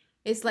people,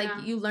 it's like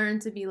Yeah. you learn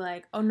to be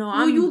like, oh no, Well,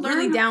 I'm you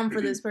really learn- down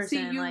for this person.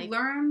 See, you like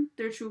learn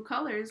their true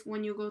colors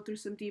when you go through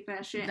some deep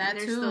ass shit, That and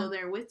they're too. still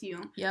there with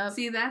you. Yep.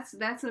 See, that's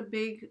a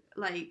big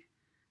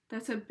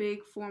that's a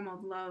big form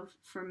of love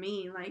for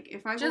me. Like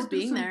if I just go through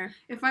being some, there.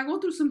 if I go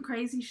through some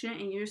crazy shit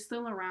and you're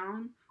still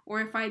around, or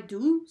if I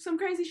do some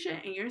crazy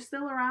shit and you're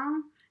still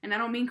around, and I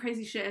don't mean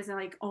crazy shit as in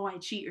like, oh, I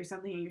cheat or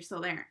something and you're still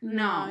there.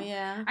 No,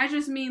 yeah. I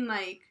just mean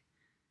like,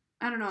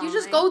 I don't know. You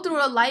just like, go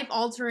through a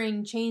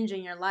life-altering change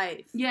in your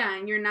life. Yeah,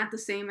 and you're not the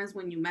same as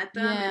when you met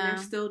them, and Yeah. they're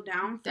still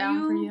down for Down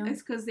you. for you.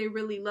 It's because they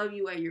really love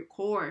you at your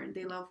core.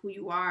 They love who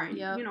you are,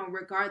 Yep. you know,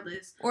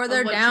 regardless. Or of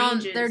they're what down.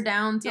 changes. They're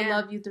down to Yeah.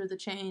 love you through the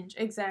change.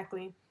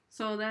 Exactly.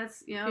 So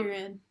that's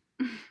Period.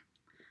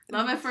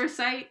 Love at first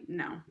sight?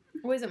 No.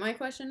 Wait, is it my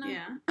question now?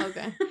 Yeah.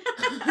 Okay.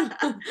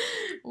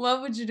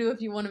 What would you do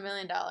if you won $1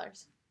 million?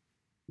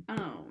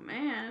 Oh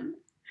man,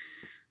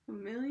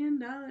 $1 million,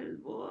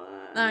 boy.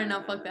 No,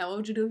 no, fuck that. What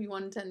would you do if you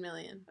won 10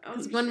 million? Oh,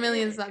 Because 1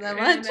 million is shit. not that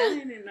Yeah, much. that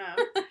ain't enough.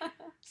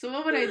 So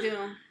what would I do?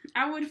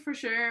 I would for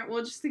sure.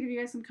 Well, just to give you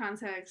guys some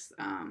context,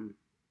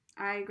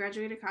 I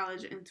graduated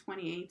college in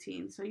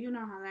 2018, so you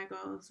know how that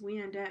goes. We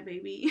in debt,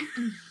 baby.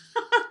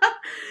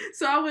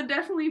 So I would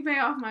definitely pay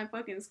off my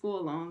fucking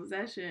school loans.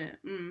 That shit.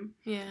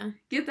 Yeah.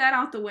 Get that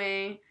out the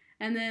way,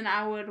 and then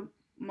I would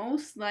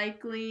most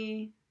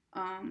likely,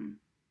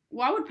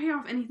 well, I would pay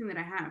off anything that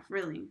I have,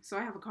 really. So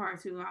I have a car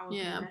too. I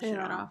would pay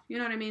that off. You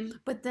know what I mean?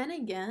 But then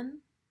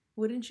again,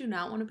 wouldn't you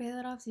not want to pay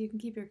that off so you can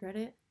keep your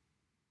credit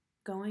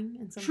going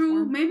in some True.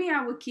 form? Maybe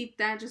I would keep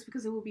that just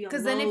because it would be a low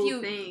then if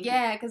you thing.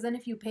 because then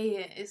if you pay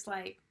it, it's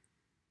like,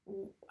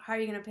 how are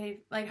you gonna pay?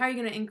 Like, how are you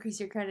gonna increase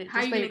your credit? How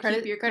are you pay gonna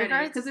keep your credit?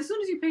 cards? Because as soon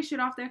as you pay shit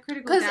off, that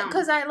credit goes down.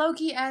 Because I low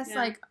key asked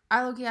Yeah.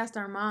 asked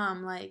our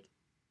mom like,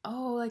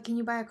 oh, like, can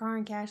you buy a car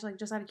in cash, like,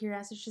 just out of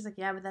curiosity? She's like,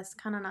 yeah, but that's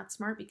kind of not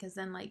smart because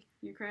then like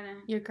your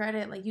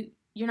credit like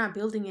you're not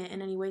building it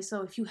in any way.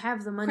 So if you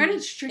have the money,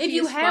 credit's tricky if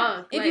you as have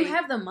fuck. if you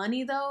have the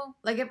money though,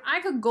 like if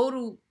I could go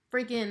to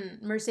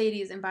freaking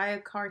Mercedes and buy a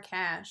car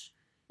cash,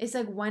 it's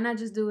like, why not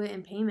just do it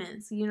in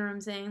payments? You know what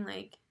I'm saying?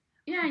 Like,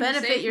 yeah,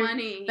 benefit you save your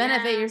money.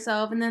 benefit Yeah.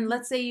 yourself, and then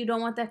let's say you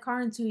don't want that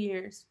car in 2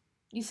 years.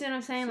 You see what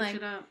I'm saying? Switch Like,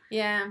 it up.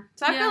 yeah.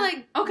 So I Yeah. feel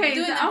like Okay,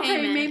 doing the okay,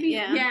 payment, maybe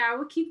yeah. I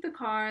would keep the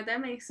car.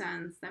 That makes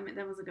sense. That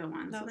was a good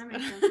one. That So that was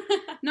makes good.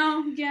 sense.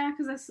 No, yeah,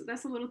 because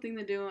that's a little thing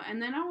to do.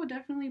 And then I would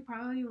definitely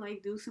probably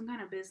like do some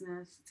kind of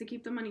business to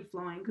keep the money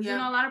flowing. Because you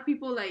know, a lot of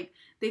people like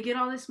they get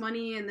all this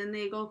money and then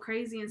they go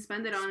crazy and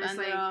spend it on it's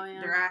like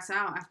their ass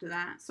out after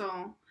that.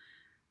 So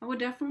I would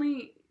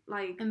definitely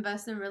like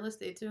invest in real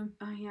estate too.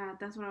 Oh yeah,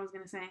 that's what I was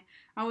gonna say.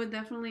 I would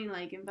definitely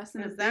like invest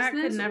in a 'Cause that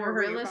could business never or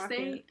hurt real your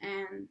estate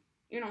and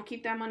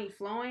keep that money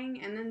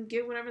flowing and then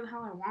get whatever the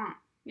hell I want.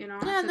 Yeah,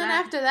 and then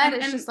after that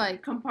it's just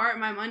like compart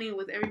my money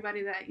with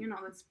everybody that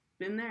that's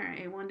been there,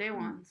 A1 day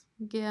ones.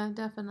 Yeah,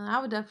 definitely. I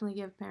would definitely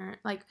give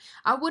like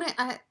I wouldn't.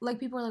 Like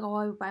people are like, oh,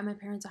 I would buy my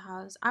parents a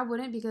house. I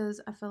wouldn't because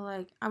I feel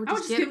like I would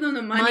just give them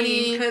the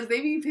money because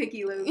they be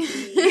picky little.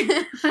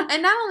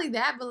 And not only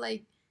that, but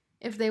like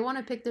if they want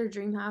to pick their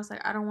dream house,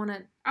 like I don't want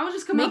to. I would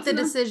just come make the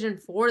decision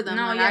for them.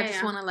 No, like yeah, I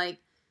just want to like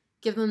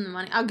give them the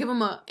money. I'll give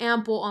them an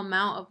ample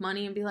amount of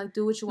money and be like,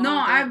 do what you want. No,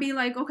 I'd be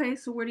like, okay,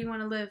 so where do you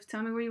want to live?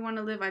 Tell me where you want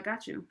to live. I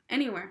got you.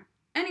 Anywhere.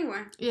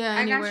 Yeah,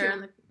 anywhere. I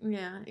got you.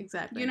 Yeah,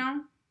 exactly.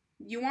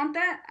 You want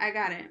that? I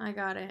got it. I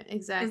got it.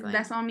 Exactly.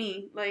 That's on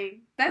me. Like,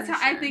 that's how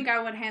I think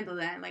I would handle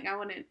that. Like, I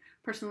wouldn't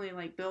personally,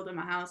 like, build in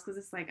my house because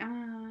it's like,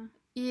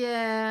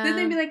 Yeah. Then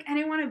they'd be like, I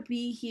didn't want to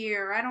be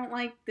here. I don't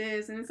like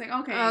this. And it's like,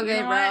 okay,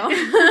 bro.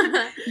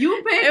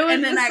 You pick,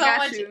 and then I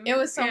got you. It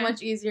was so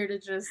much easier to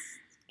just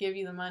give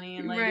you the money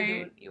and let you do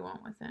what you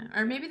want with it.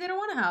 Or maybe they don't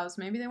want a house.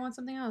 Maybe they want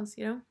something else,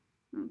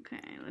 Okay,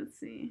 let's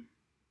see.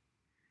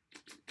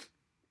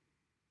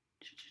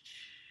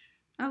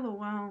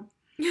 LOL.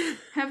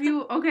 Have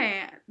you,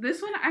 okay,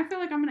 this one, I feel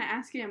like I'm going to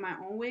ask it in my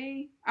own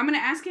way. I'm going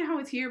to ask it how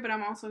it's here, but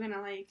I'm also going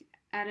to, like,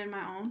 add in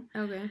my own.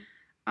 Okay.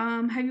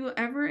 Have you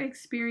ever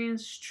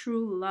experienced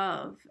true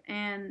love?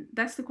 And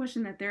that's the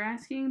question that they're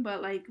asking,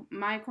 but, like,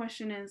 my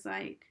question is,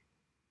 like,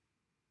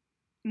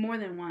 more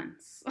than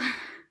once.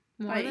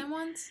 More than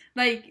once?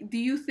 Like, do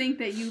you think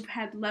that you've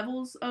had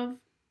levels of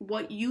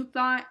what you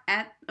thought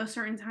at a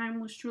certain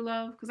time was true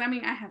love? Because, I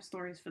mean, I have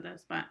stories for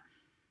this, but...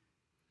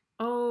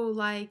 Oh,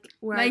 like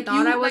where I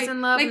thought I was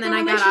in love and then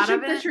I got out of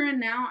it? The relationship that you're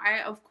in now,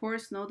 I, of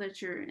course, know that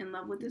you're in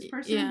love with this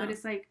person, but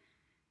it's like,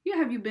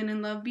 have you been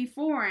in love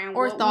before? And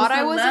or thought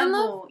I was in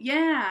love?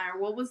 Yeah,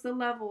 what was the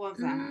level of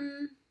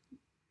that?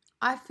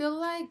 I feel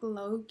like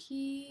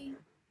low-key...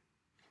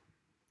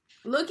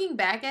 Looking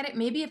back at it,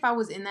 maybe if I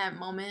was in that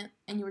moment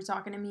and you were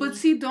talking to me...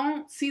 But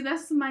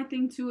that's my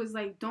thing too, is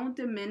like, don't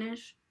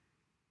diminish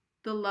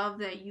the love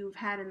that you've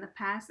had in the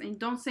past. And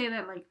don't say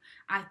that, like,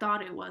 I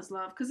thought it was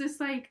love. Because it's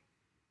like,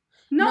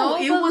 no,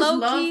 it was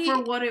love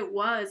for what it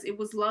was. It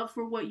was love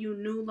for what you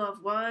knew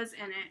love was.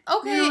 And it...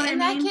 Okay, in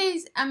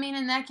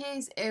that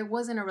case, it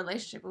wasn't a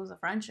relationship. It was a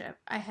friendship.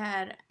 I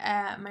had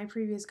at my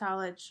previous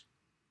college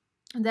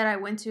that I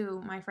went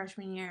to my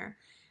freshman year.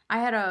 I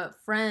had a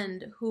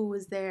friend who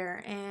was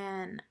there,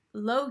 and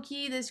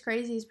low-key, this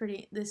story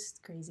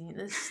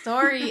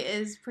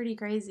is pretty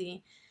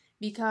crazy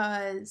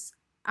because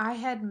I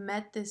had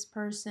met this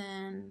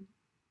person,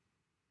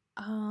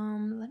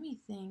 let me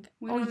think.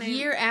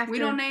 Year after. We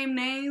don't name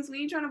names.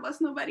 We ain't trying to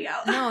bust nobody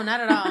out. No,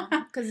 not at all.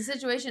 Because the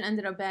situation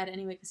ended up bad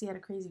anyway because he had a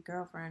crazy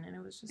girlfriend and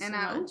it was just so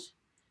much.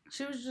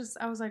 She was just,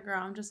 I was like,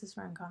 girl, I'm just his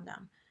friend, calm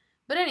down.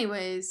 But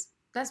anyways,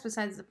 that's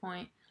besides the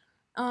point.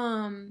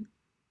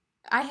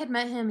 I had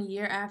met him a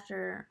year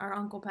after our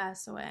uncle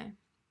passed away.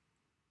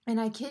 And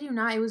I kid you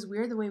not, it was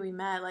weird the way we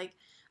met. Like,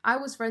 I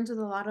was friends with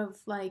a lot of,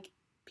 like,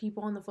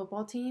 people on the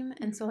football team.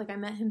 And so, like, I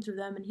met him through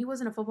them. And he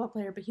wasn't a football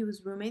player, but he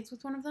was roommates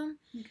with one of them.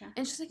 Okay.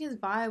 And just, like, his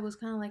vibe was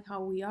kind of like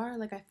how we are.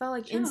 Like, I felt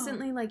like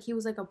instantly, like, he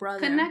was, like, a brother.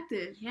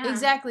 Connected, yeah.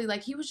 Exactly.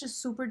 Like, he was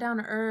just super down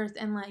to earth.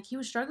 And, like, he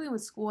was struggling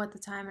with school at the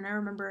time. And I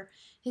remember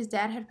his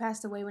dad had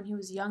passed away when he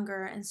was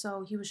younger. And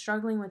so he was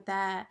struggling with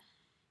that.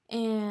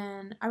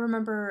 And I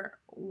remember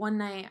one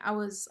night I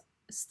was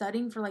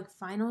studying for like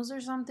finals or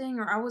something,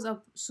 or I was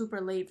up super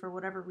late for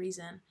whatever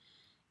reason,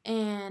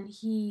 and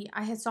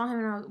I had saw him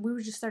and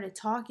we just started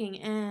talking,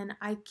 and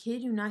I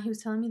kid you not, he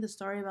was telling me the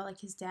story about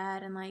like his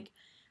dad and like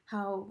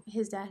how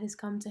his dad has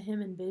come to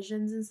him in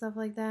visions and stuff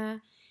like that,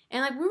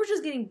 and like we were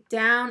just getting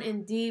down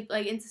and deep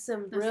like into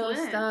some real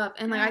stuff,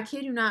 and like I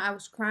kid you not, I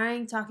was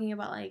crying talking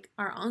about like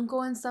our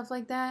uncle and stuff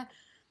like that.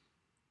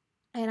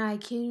 And I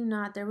kid you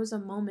not, there was a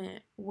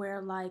moment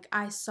where, like,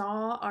 I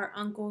saw our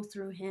uncle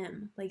through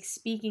him, like,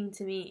 speaking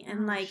to me.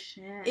 And,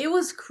 it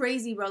was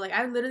crazy, bro. Like,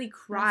 I literally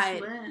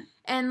cried.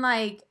 And,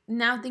 like,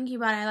 now thinking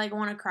about it, I, like,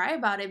 want to cry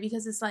about it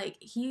because it's, like,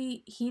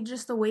 he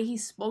just, the way he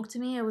spoke to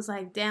me, it was,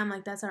 like, damn,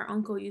 like, that's our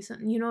uncle. You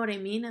know what I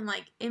mean? And,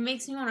 like, it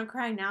makes me want to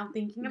cry now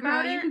thinking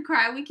about it. You can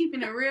cry. We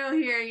keeping it real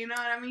here, you know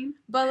what I mean?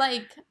 But,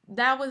 like,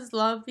 that was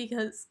love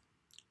because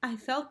I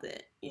felt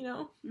it, you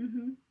know?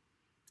 Mm-hmm.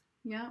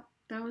 Yep.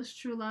 That was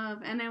true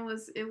love, and he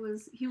was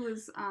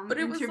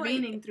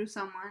intervening like, through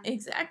someone.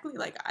 Exactly,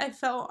 like I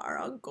felt our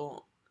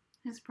uncle,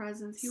 his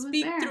presence. He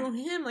speak was there through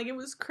him, like it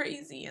was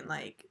crazy, and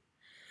like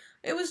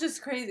it was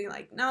just crazy.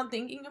 Like now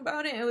thinking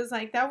about it, it was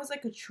like that was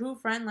like a true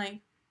friend. Like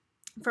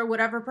for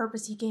whatever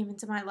purpose he came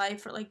into my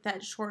life for like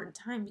that short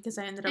time, because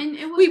I ended up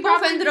we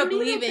both ended up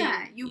leaving.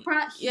 You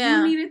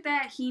needed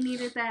that. He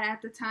needed that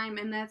at the time,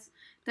 and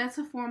that's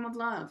a form of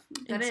love.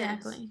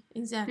 Exactly.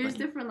 There's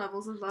different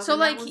levels of love. So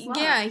like,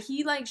 yeah,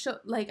 he like showed,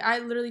 like I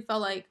literally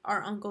felt like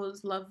our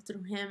uncle's love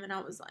through him, and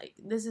I was like,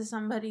 this is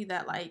somebody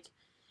that like,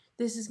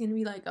 this is gonna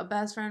be like a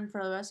best friend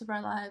for the rest of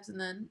our lives. And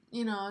then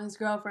you know his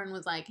girlfriend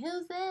was like,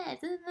 who's that?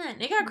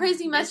 They got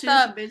crazy messed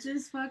up.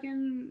 Bitches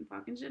fucking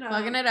shit up.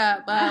 Fucking it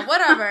up. But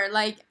whatever.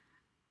 Like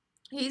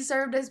he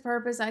served his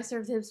purpose. I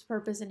served his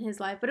purpose in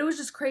his life. But it was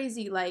just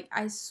crazy. Like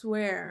I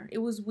swear, it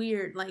was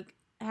weird. Like.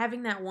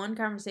 Having that one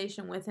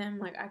conversation with him,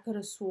 like, I could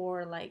have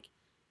swore, like,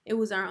 it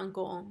was our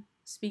uncle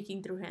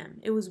speaking through him.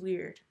 It was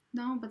weird.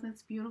 No, but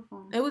that's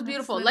beautiful. It was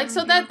beautiful. Like,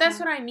 so that's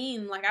what I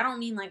mean. Like, I don't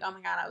mean, like, oh,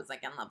 my God, I was,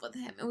 like, in love with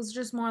him. It was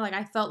just more, like,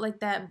 I felt like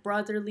that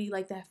brotherly,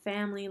 like, that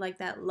family, like,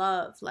 that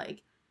love.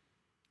 Like,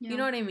 you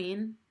know what I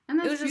mean? And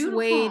that's it was just beautiful.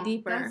 way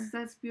deeper.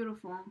 That's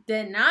beautiful.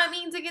 Did not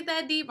mean to get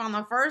that deep on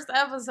the first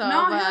episode.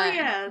 No, but hell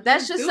yeah.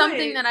 That's just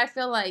something that I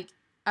feel like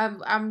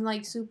I'm,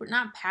 like, super,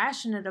 not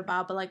passionate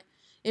about, but, like,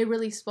 it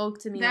really spoke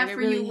to me. That like,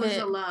 for it really you was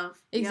a love.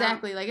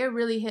 Exactly. Yeah. Like, it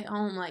really hit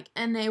home. Like,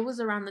 and it was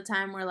around the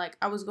time where, like,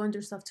 I was going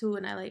through stuff, too,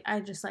 and I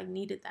just, like,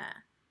 needed that.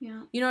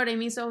 Yeah. You know what I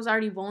mean? So I was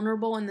already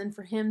vulnerable, and then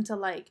for him to,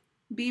 like...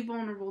 be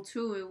vulnerable,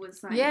 too, it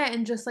was, like... Yeah,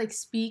 and just, like,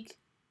 speak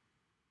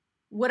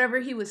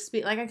whatever he was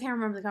speaking... Like, I can't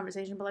remember the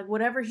conversation, but, like,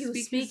 whatever he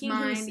was speaking...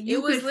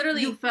 It was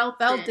literally... You felt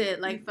it.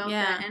 Like, you felt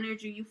yeah. that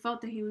energy. You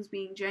felt that he was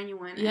being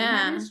genuine.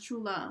 Yeah. And that is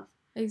true love.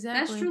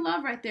 Exactly. That's true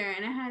love right there,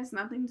 and it has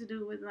nothing to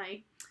do with,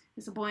 like...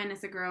 It's a boy and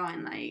it's a girl,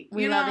 and like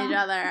we love each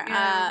other.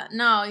 Yeah.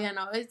 No,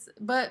 it's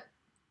but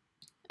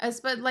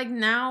like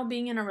now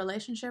being in a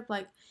relationship,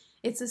 like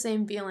it's the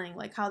same feeling,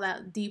 like how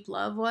that deep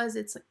love was.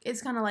 It's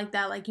kind of like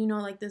that, like you know,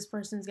 like this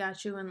person's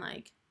got you, and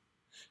like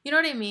you know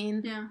what I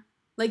mean? Yeah.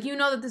 Like you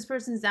know that this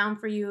person's down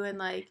for you, and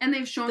like and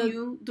they've shown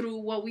you through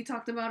what we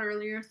talked about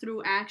earlier,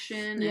 through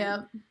action,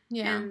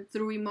 and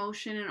through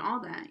emotion and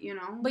all that, you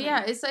know. But like,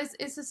 yeah,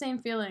 it's the same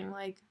feeling,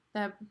 like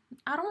that.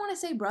 I don't want to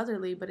say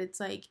brotherly, but it's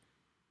like.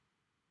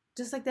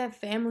 Just like that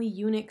family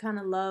unit kind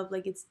of love,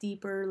 like it's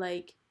deeper,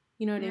 like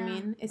you know what I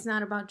mean. It's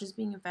not about just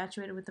being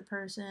infatuated with the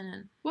person,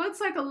 and well,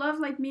 it's like a love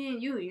like me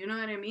and you. You know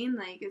what I mean?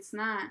 Like it's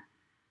not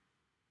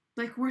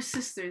like we're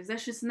sisters.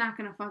 That's just not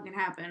gonna fucking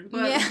happen.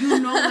 But you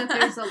know that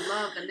there's a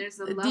love and there's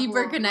a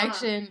deeper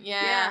connection.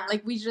 Yeah,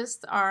 like we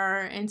just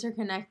are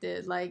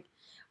interconnected. Like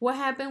what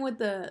happened with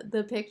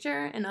the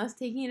picture and us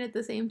taking it at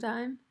the same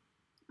time?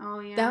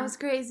 Oh yeah, that was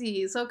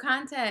crazy. So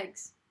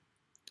context.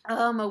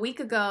 A week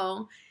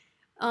ago.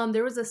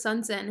 There was a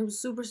sunset, and it was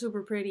super,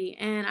 super pretty,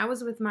 and I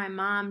was with my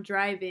mom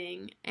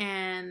driving,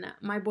 and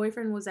my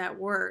boyfriend was at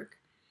work,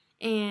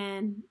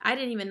 And I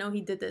didn't even know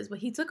he did this, but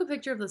he took a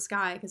picture of the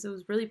sky because it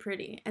was really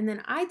pretty. And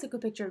then I took a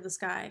picture of the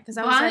sky because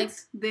I was like,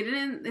 they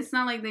didn't. It's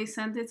not like they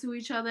sent it to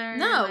each other.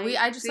 No, like,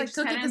 I just like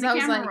took it because I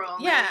was like,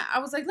 I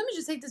was like, let me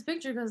just take this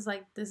picture because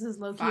like this is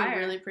low key a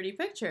really pretty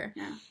picture.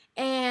 Yeah.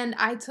 And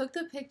I took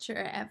the picture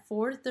at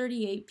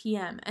 4:38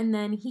 p.m. And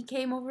then he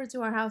came over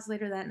to our house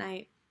later that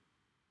night,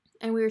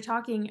 and we were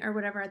talking or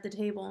whatever at the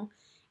table.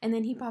 And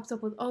then he pops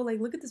up with, oh,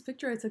 like look at this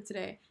picture I took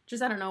today,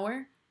 just out of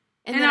nowhere.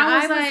 And then I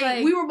was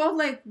like, we were both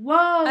like,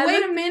 whoa,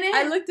 wait a minute.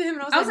 I looked at him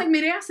and I was like,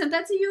 Mireya sent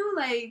that to you?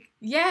 Like,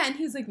 yeah. And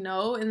he was like,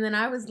 no. And then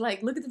I was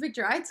like, look at the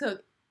picture I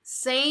took.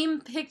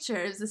 Same picture.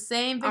 It's the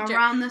same picture.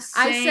 Around the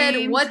same I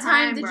said, what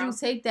time did bro. you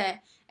take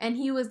that? And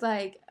he was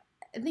like,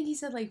 I think he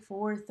said like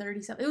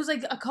 4:30 something. It was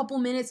like a couple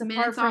minutes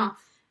apart from, off.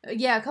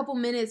 Yeah, a couple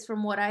minutes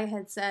from what I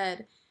had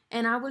said.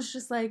 And I was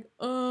just like,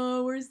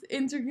 oh, we're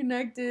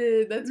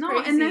interconnected. That's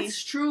crazy. And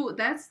that's true.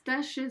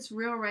 That shit's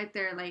real right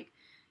there. Like,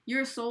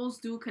 your souls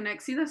do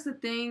connect. See, that's the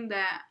thing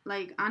that,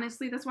 like,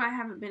 honestly, that's why I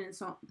haven't been in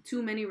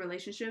too many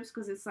relationships,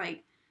 because it's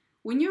like,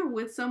 when you're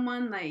with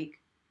someone, like,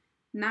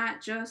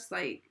 not just,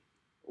 like,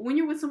 when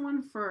you're with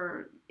someone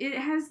it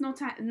has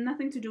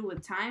nothing to do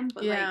with time,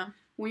 but, like,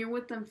 when you're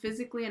with them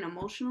physically and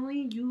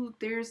emotionally,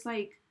 there's,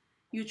 like,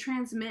 you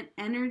transmit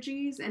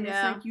energies, and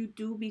it's like you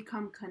do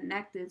become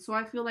connected. So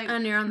I feel like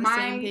and you're on the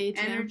same page,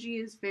 energy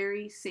is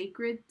very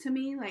sacred to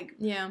me. Like,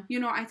 you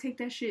know, I take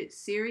that shit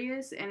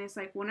serious, and it's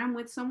like when I'm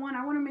with someone,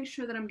 I want to make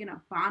sure that I'm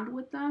gonna bond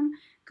with them,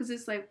 because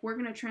it's like we're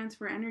gonna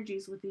transfer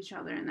energies with each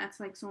other, and that's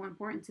like so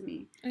important to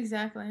me.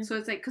 Exactly. So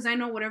it's like, because I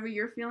know whatever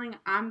you're feeling,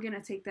 I'm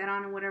gonna take that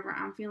on, and whatever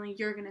I'm feeling,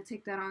 you're gonna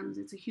take that on.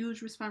 It's a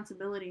huge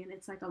responsibility, and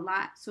it's like a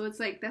lot. So it's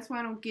like, that's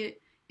why I don't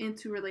get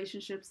into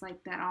relationships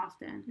like that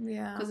often.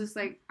 Yeah. Because it's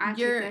like, I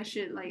take that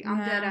shit, like, I'm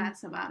dead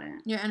ass about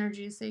it. Your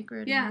energy is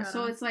sacred. Yeah,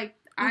 so it's like,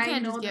 you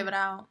can't just give it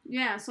out.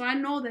 Yeah, so I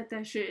know that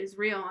shit is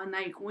real. And,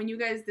 like, when you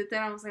guys did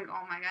that, I was like,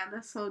 oh my god,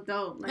 that's so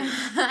dope. Like,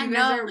 you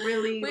guys are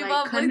really,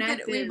 like,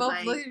 connected. We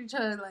both looked at each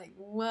other like,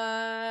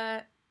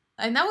 what?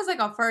 And that was, like,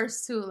 a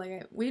first, too.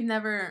 Like, we've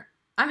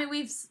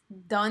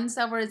done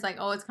stuff where it's like,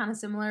 oh, it's kind of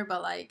similar,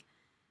 but, like,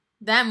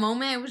 that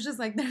moment, it was just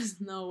like,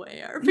 there's no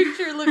way. Our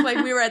picture looked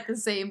like we were at the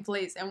same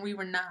place, and we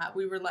were not.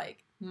 We were,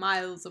 like,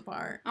 miles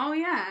apart. Oh,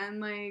 yeah,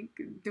 and, like,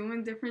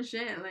 doing different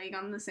shit, like,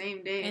 on the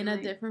same day. In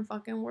a different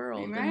fucking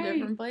world, in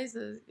different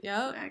places.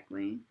 Yep.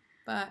 Exactly.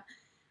 But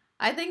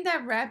I think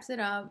that wraps it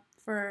up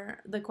for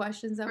the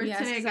questions that we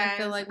asked. Today, I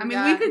feel like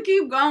we could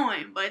keep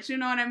going, but you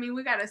know what I mean?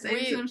 We gotta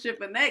save some shit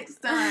for next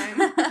time.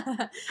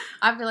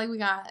 I feel like we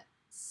got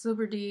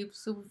super deep,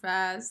 super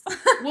fast.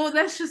 Well,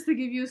 that's just to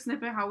give you a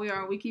snippet how we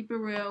are. We keep it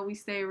real. We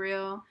stay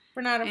real.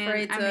 We're not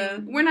afraid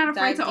we're not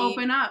afraid to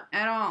open up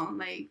at all.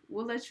 Like,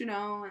 we'll let you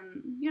know,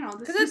 and, you know,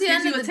 this just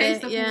gives you a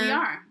taste of who we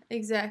are.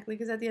 Exactly,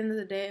 because at the end of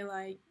the day,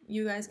 like,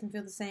 you guys can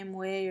feel the same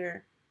way,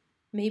 or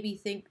maybe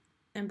think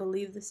and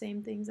believe the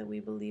same things that we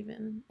believe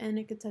in, and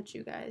it could touch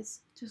you guys.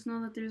 Just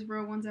know that there's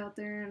real ones out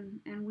there,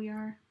 and we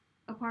are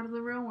a part of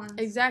the real ones.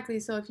 Exactly,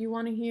 so if you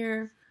want to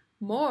hear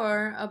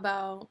more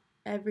about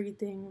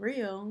everything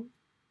real,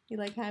 you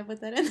like how I put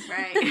that in?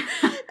 Right.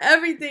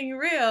 Everything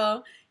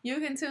real,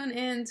 you can tune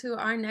in to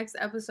our next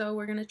episode.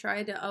 We're going to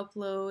try to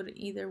upload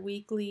either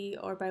weekly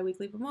or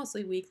bi-weekly, but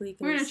mostly weekly.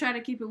 We're going to try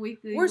to keep it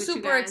weekly. We're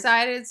super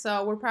excited,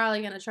 so we're probably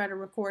going to try to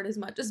record as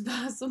much as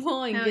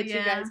possible and get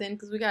you guys in,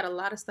 because we got a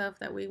lot of stuff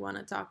that we want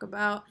to talk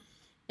about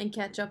and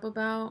catch up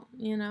about.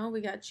 You know,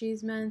 we got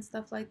cheese men,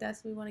 stuff like that,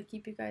 so we want to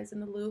keep you guys in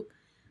the loop.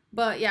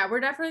 But yeah, we're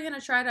definitely going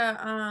to try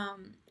to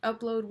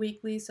upload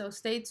weekly, so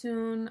stay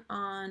tuned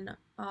on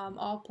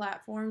all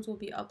platforms. We'll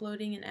be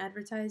uploading and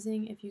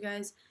advertising. If you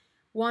guys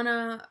want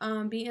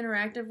to be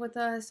interactive with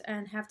us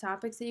and have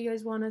topics that you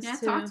guys want us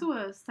to... talk to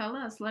us. Tell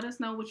us. Let us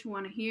know what you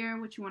want to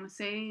hear, what you want to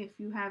say. If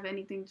you have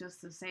anything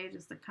just to say,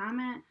 just a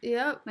comment.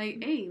 Yep.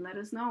 Like, hey, let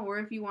us know. Or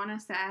if you want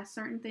us to ask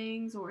certain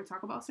things or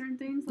talk about certain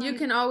things. You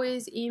can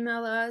always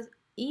email us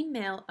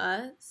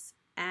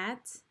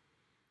at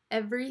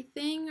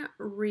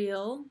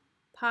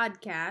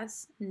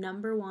everythingrealpodcast,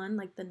 number one,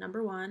 like the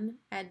number one,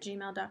 at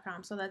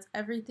gmail.com. So that's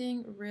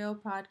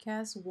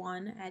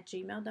everythingrealpodcast1 at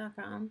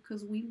gmail.com.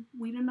 Because we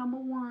the number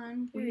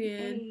one.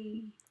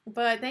 Period.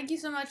 But thank you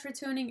so much for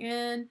tuning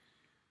in.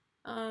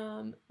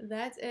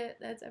 That's it.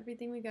 That's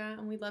everything we got.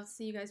 And we'd love to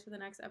see you guys for the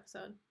next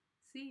episode.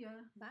 See ya.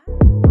 Bye.